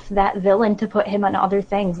ripping off that villain to put him on other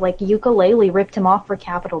things. Like Ukulele ripped him off for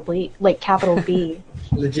capital B.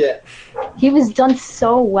 Legit. He was done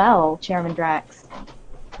so well, Chairman Drax.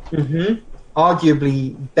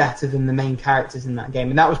 Arguably better than the main characters in that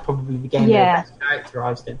game, and that was probably the game Yeah. they were best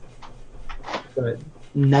characterized in. But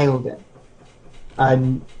nailed it.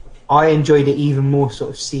 And I enjoyed it even more,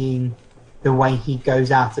 sort of seeing the way he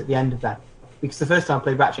goes out at the end of that. Because the first time I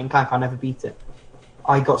played Ratchet and Clank, I never beat it.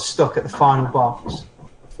 I got stuck at the final boss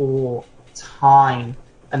for time,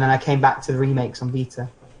 and then I came back to the remakes on Vita,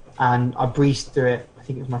 and I breezed through it. I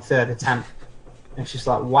think it was my third attempt. And it's just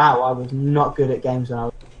like, wow, I was not good at games when I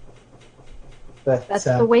was. But That's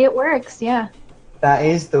the way it works, yeah. that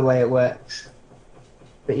is the way it works.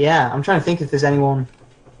 But yeah, I'm trying to think if there's anyone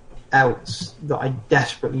else that I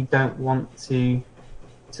desperately don't want to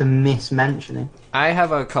miss mentioning. I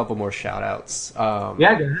have a couple more shout-outs. Yeah, go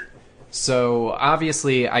ahead. So,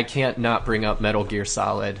 obviously, I can't not bring up Metal Gear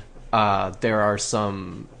Solid. There are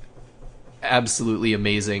some absolutely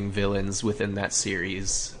amazing villains within that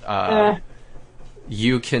series.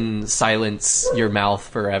 You can silence your mouth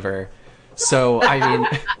forever. So, I mean,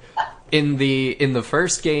 in the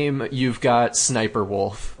first game, you've got Sniper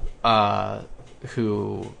Wolf,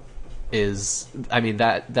 who is... I mean,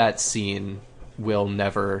 that scene will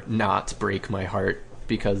never not break my heart,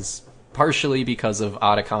 because partially because of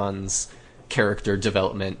Otacon's character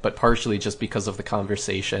development, but partially just because of the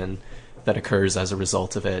conversation that occurs as a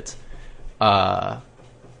result of it.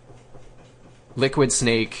 Liquid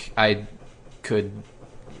Snake, I could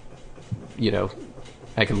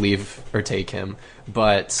leave or take him,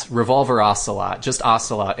 but Revolver Ocelot, just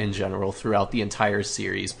Ocelot in general throughout the entire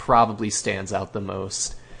series, probably stands out the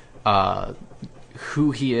most.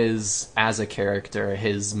 Who he is as a character,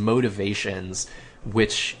 his motivations,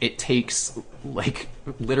 which it takes like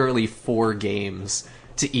literally 4 games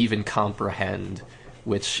to even comprehend,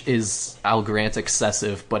 which is, I'll grant,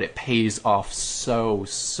 excessive, but it pays off so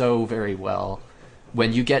very well.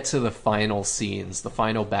 When you get to the final scenes, the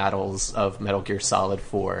final battles of Metal Gear Solid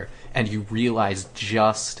 4, and you realize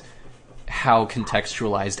just how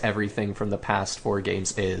contextualized everything from the past 4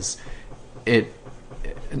 games is,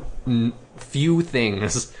 few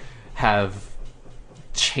things have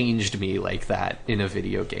changed me like that in a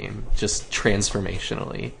video game, just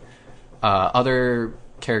transformationally. Other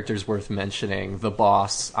characters worth mentioning, the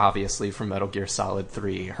boss, obviously, from Metal Gear Solid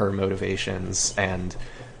 3, her motivations, and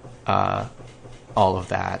all of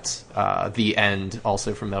that. The end,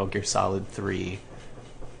 also from Metal Gear Solid 3.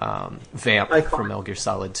 Vamp from Metal Gear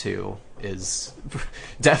Solid 2 is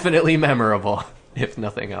definitely memorable, if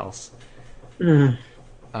nothing else.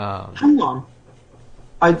 Hang on.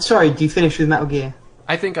 Sorry, do you finish with Metal Gear?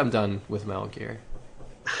 I think I'm done with Metal Gear.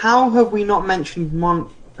 How have we not mentioned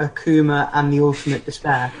Akuma and the Ultimate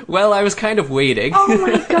Despair? Well, I was kind of waiting. Oh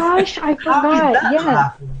my gosh, I How did forgot. that Yeah.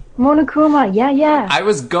 happen? Monokuma, yeah. I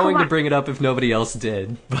was going Come to on. bring it up if nobody else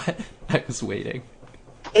did, but I was waiting.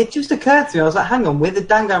 It just occurred to me, I was like, hang on, we're the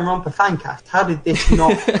Danganronpa fancast. How did this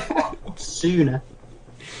not sooner?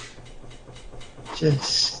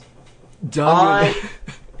 Just... Done.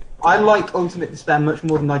 I like Ultimate Despair much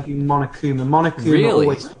more than I do Monokuma.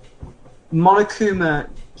 Really? Monokuma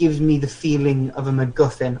gives me the feeling of a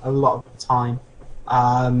MacGuffin a lot of the time.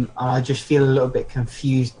 And I just feel a little bit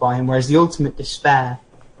confused by him, whereas the Ultimate Despair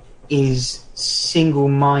is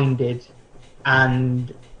single-minded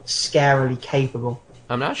and scarily capable.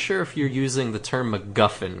 I'm not sure if you're using the term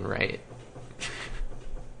MacGuffin right.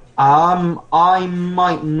 I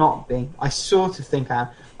might not be. I sort of think I am.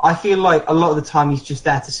 I feel like a lot of the time he's just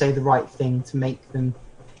there to say the right thing to make them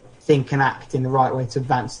think and act in the right way to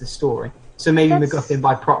advance the story. So maybe That's- MacGuffin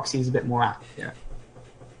by proxy is a bit more apt. Yeah.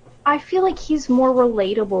 I feel like he's more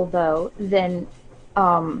relatable, though, than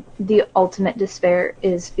the Ultimate Despair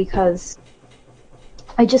is, because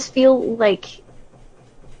I just feel like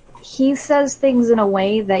he says things in a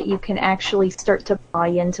way that you can actually start to buy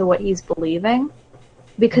into what he's believing,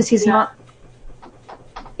 because he's Yeah. not...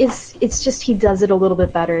 It's just he does it a little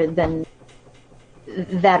bit better than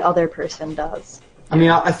that other person does. I mean,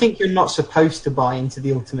 I think you're not supposed to buy into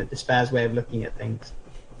the Ultimate Despair's way of looking at things.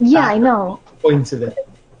 Yeah, I know. The point of it.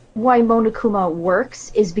 Why Monokuma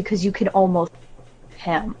works is because you can almost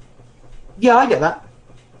him. Yeah, I get that.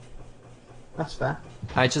 That's fair.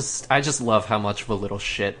 I just love how much of a little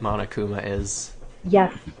shit Monokuma is.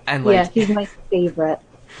 Yes. And like, yeah, he's my favorite.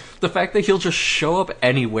 The fact that he'll just show up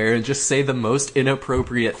anywhere and just say the most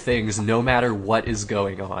inappropriate things no matter what is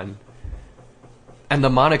going on. And the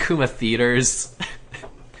Monokuma theaters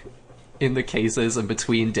in the cases and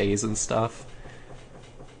between days and stuff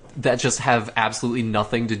that just have absolutely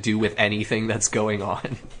nothing to do with anything that's going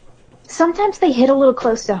on. Sometimes they hit a little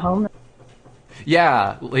close to home.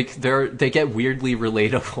 Yeah, like they get weirdly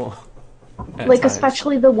relatable. Like times.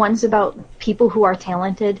 Especially the ones about people who are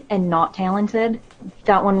talented and not talented.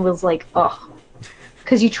 That one was like, ugh.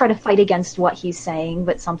 Because you try to fight against what he's saying,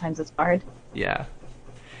 but sometimes it's hard. Yeah.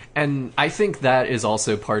 And I think that is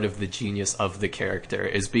also part of the genius of the character,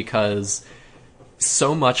 is because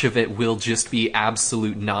so much of it will just be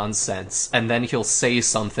absolute nonsense, and then he'll say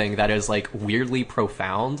something that is like weirdly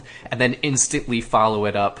profound, and then instantly follow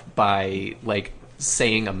it up by like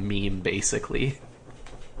saying a meme, basically.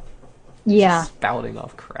 Yeah. Just spouting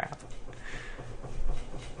off crap.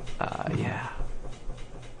 Yeah.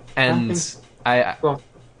 And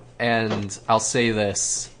I'll say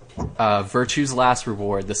this. Virtue's Last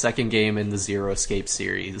Reward, the second game in the Zero Escape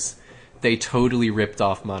series, they totally ripped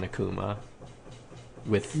off Monokuma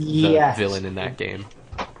with the villain in that game.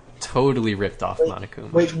 Totally ripped off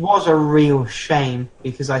Monokuma. Which was a real shame,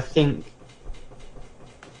 because I think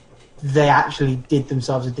they actually did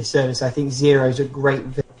themselves a disservice. I think Zero's a great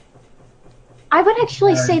villain. I would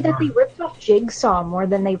actually say that they ripped off Jigsaw more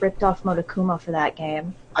than they ripped off Monokuma for that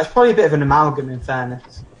game. It's probably a bit of an amalgam, in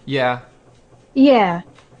fairness. Yeah. Yeah.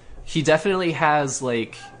 He definitely has,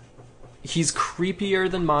 like... He's creepier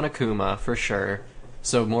than Monokuma, for sure.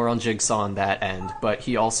 So more on Jigsaw on that end. But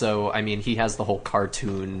he also, I mean, he has the whole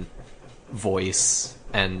cartoon voice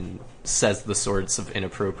and says the sorts of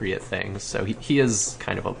inappropriate things. So he is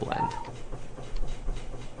kind of a blend.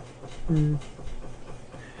 Hmm.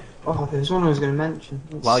 Oh, there's one I was going to mention.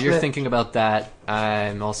 While you're thinking about that,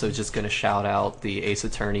 I'm also just going to shout out the Ace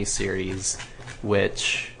Attorney series,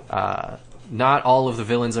 which not all of the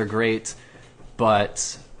villains are great,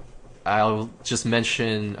 but I'll just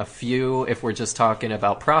mention a few. If we're just talking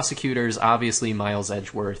about prosecutors, obviously Miles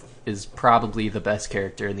Edgeworth is probably the best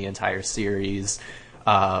character in the entire series.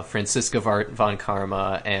 Franziska von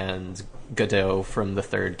Karma and Godot from the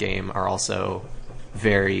third game are also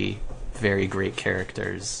very, very great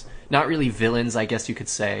characters. Not really villains, I guess you could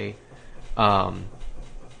say. And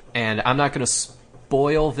I'm not going to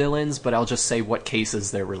spoil villains, but I'll just say what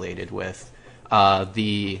cases they're related with.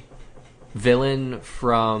 The villain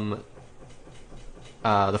from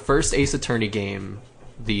the first Ace Attorney game,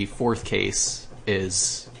 the fourth case,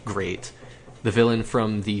 is great. The villain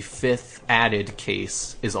from the fifth added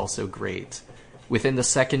case is also great. Within the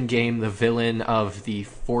second game, the villain of the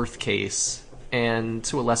fourth case, and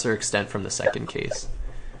to a lesser extent from the second case,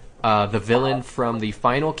 the villain from the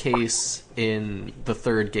final case in the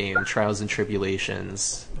third game, Trials and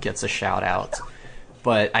Tribulations, gets a shout out.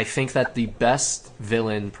 But I think that the best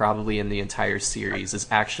villain probably in the entire series is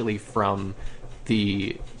actually from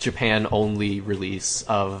the Japan-only release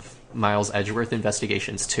of Miles Edgeworth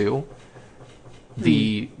Investigations 2.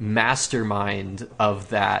 The mastermind of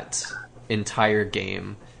that entire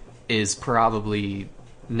game is probably,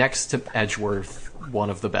 next to Edgeworth, one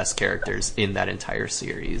of the best characters in that entire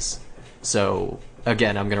series. So,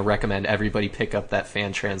 again, I'm going to recommend everybody pick up that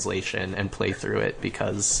fan translation and play through it,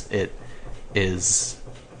 because it is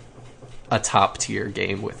a top-tier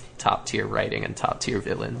game with top-tier writing and top-tier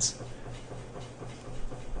villains.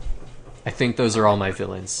 I think those are all my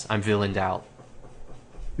villains. I'm villained out.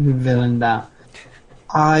 Villained out.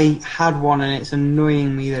 I had one, and it's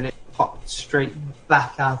annoying me that it popped straight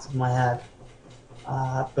back out of my head.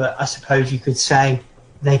 But I suppose you could say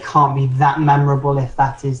they can't be that memorable if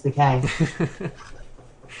that is the case.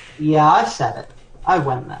 Yeah, I said it. I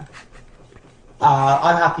went there.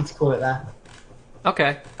 I'm happy to call it there.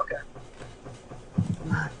 Okay.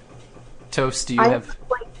 Toast, do you have...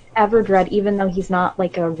 like Everdred, even though he's not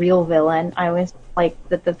like a real villain. I always like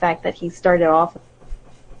the fact that he started off...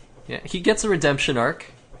 Yeah, he gets a redemption arc.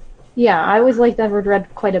 Yeah, I always liked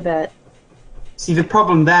Everdred quite a bit. See, the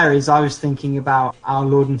problem there is I was thinking about our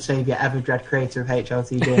Lord and Saviour Everdred, creator of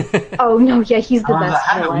HLTD. Oh, no, yeah, he's the best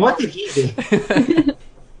hang villain. on, what did he do?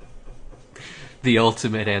 The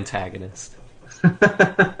ultimate antagonist.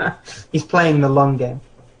 He's playing the long game.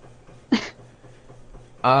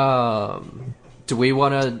 Do we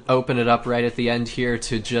want to open it up right at the end here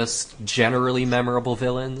to just generally memorable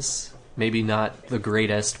villains? Maybe not the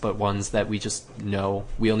greatest, but ones that we just know.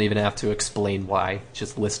 We don't even have to explain why.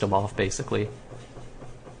 Just list them off, basically.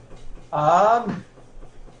 I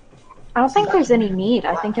don't think there's any need.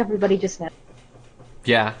 I think everybody just knows.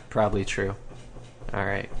 Yeah, probably true.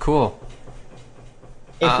 Alright, cool.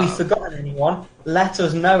 If we've forgotten anyone, let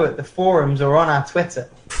us know at the forums or on our Twitter.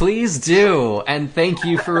 Please do, and thank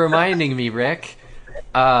you for reminding me, Rick.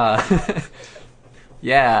 Yeah,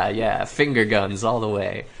 finger guns all the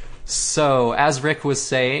way. So, as Rick was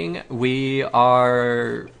saying, we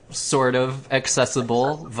are sort of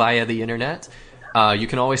accessible via the internet. You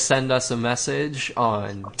can always send us a message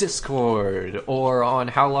on Discord, or on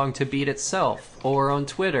How Long to Beat itself, or on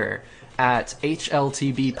Twitter at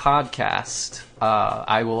HLTB Podcast.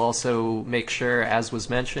 I will also make sure, as was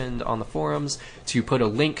mentioned on the forums, to put a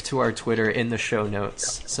link to our Twitter in the show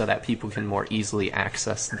notes so that people can more easily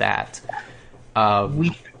access that. We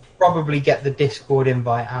should probably get the Discord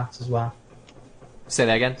invite out as well. Say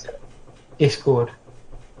that again? Discord.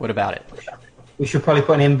 What about it? We should probably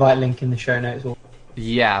put an invite link in the show notes.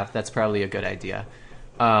 Yeah, that's probably a good idea.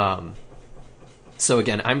 So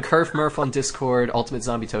again, I'm Kerf Murph on Discord. Ultimate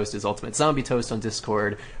Zombie Toast is Ultimate Zombie Toast on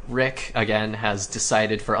Discord. Rick, again, has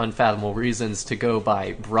decided for unfathomable reasons to go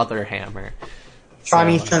by Brother Hammer.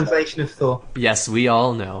 Chinese translation of Thor. Yes, we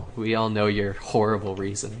all know. We all know your horrible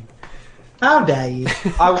reasoning. How dare you?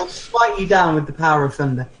 I will smite you down with the power of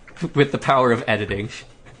thunder. With the power of editing.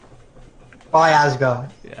 By Asgard.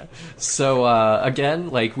 Yeah. So, again,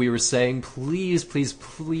 like we were saying, please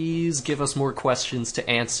give us more questions to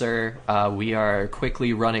answer. We are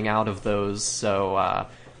quickly running out of those, so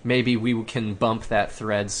maybe we can bump that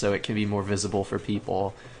thread so it can be more visible for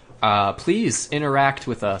people. Please interact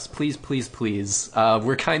with us. Please.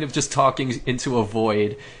 We're kind of just talking into a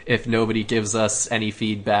void if nobody gives us any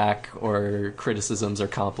feedback or criticisms or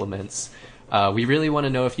compliments. We really want to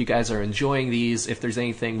know if you guys are enjoying these, if there's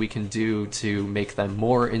anything we can do to make them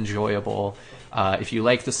more enjoyable. If you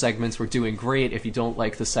like the segments, we're doing great. If you don't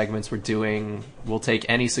like the segments we're doing, we'll take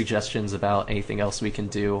any suggestions about anything else we can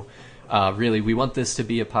do. Really, we want this to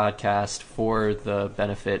be a podcast for the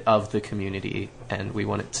benefit of the community, and we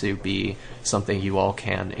want it to be something you all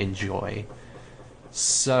can enjoy.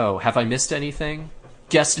 So, have I missed anything?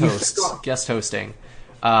 Guest hosting.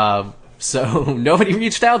 So, nobody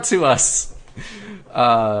reached out to us.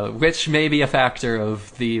 Which may be a factor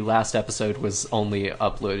of the last episode was only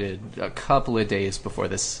uploaded a couple of days before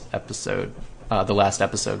this episode, the last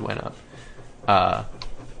episode went up.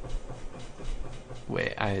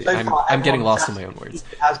 Wait, I'm getting lost in my own words.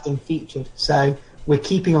 It has been featured, so we're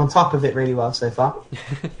keeping on top of it really well so far.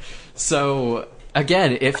 So,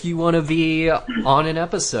 again, if you want to be on an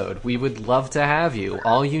episode, we would love to have you.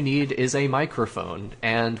 All you need is a microphone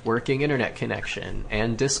and working internet connection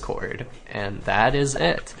and Discord, and that is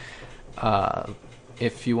it.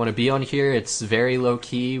 If you want to be on here, it's very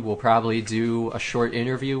low-key. We'll probably do a short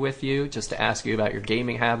interview with you just to ask you about your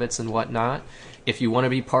gaming habits and whatnot. If you want to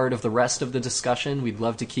be part of the rest of the discussion, we'd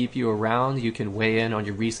love to keep you around. You can weigh in on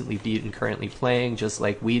your recently beat and currently playing, just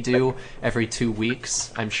like we do every 2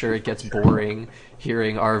 weeks. I'm sure it gets boring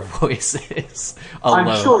hearing our voices alone.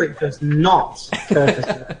 I'm sure it does not.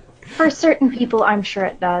 For certain people, I'm sure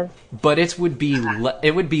it does. But it would be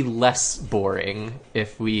less boring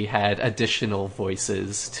if we had additional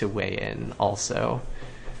voices to weigh in also.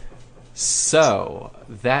 So,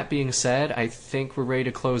 that being said, I think we're ready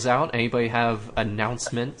to close out. Anybody have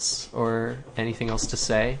announcements or anything else to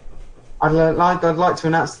say? I'd like to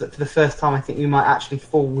announce that for the first time, I think we might actually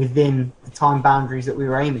fall within the time boundaries that we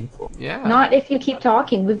were aiming for. Yeah. Not if you keep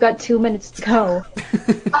talking. We've got 2 minutes to go.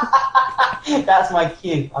 That's my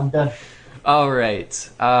cue. I'm done. All right.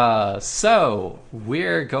 So,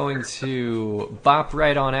 we're going to bop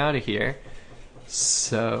right on out of here.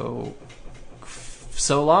 So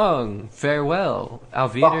long, farewell.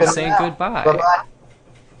 Auf Wiedersehen, saying goodbye. Bye-bye.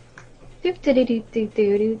 Do do do do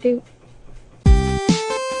do do do.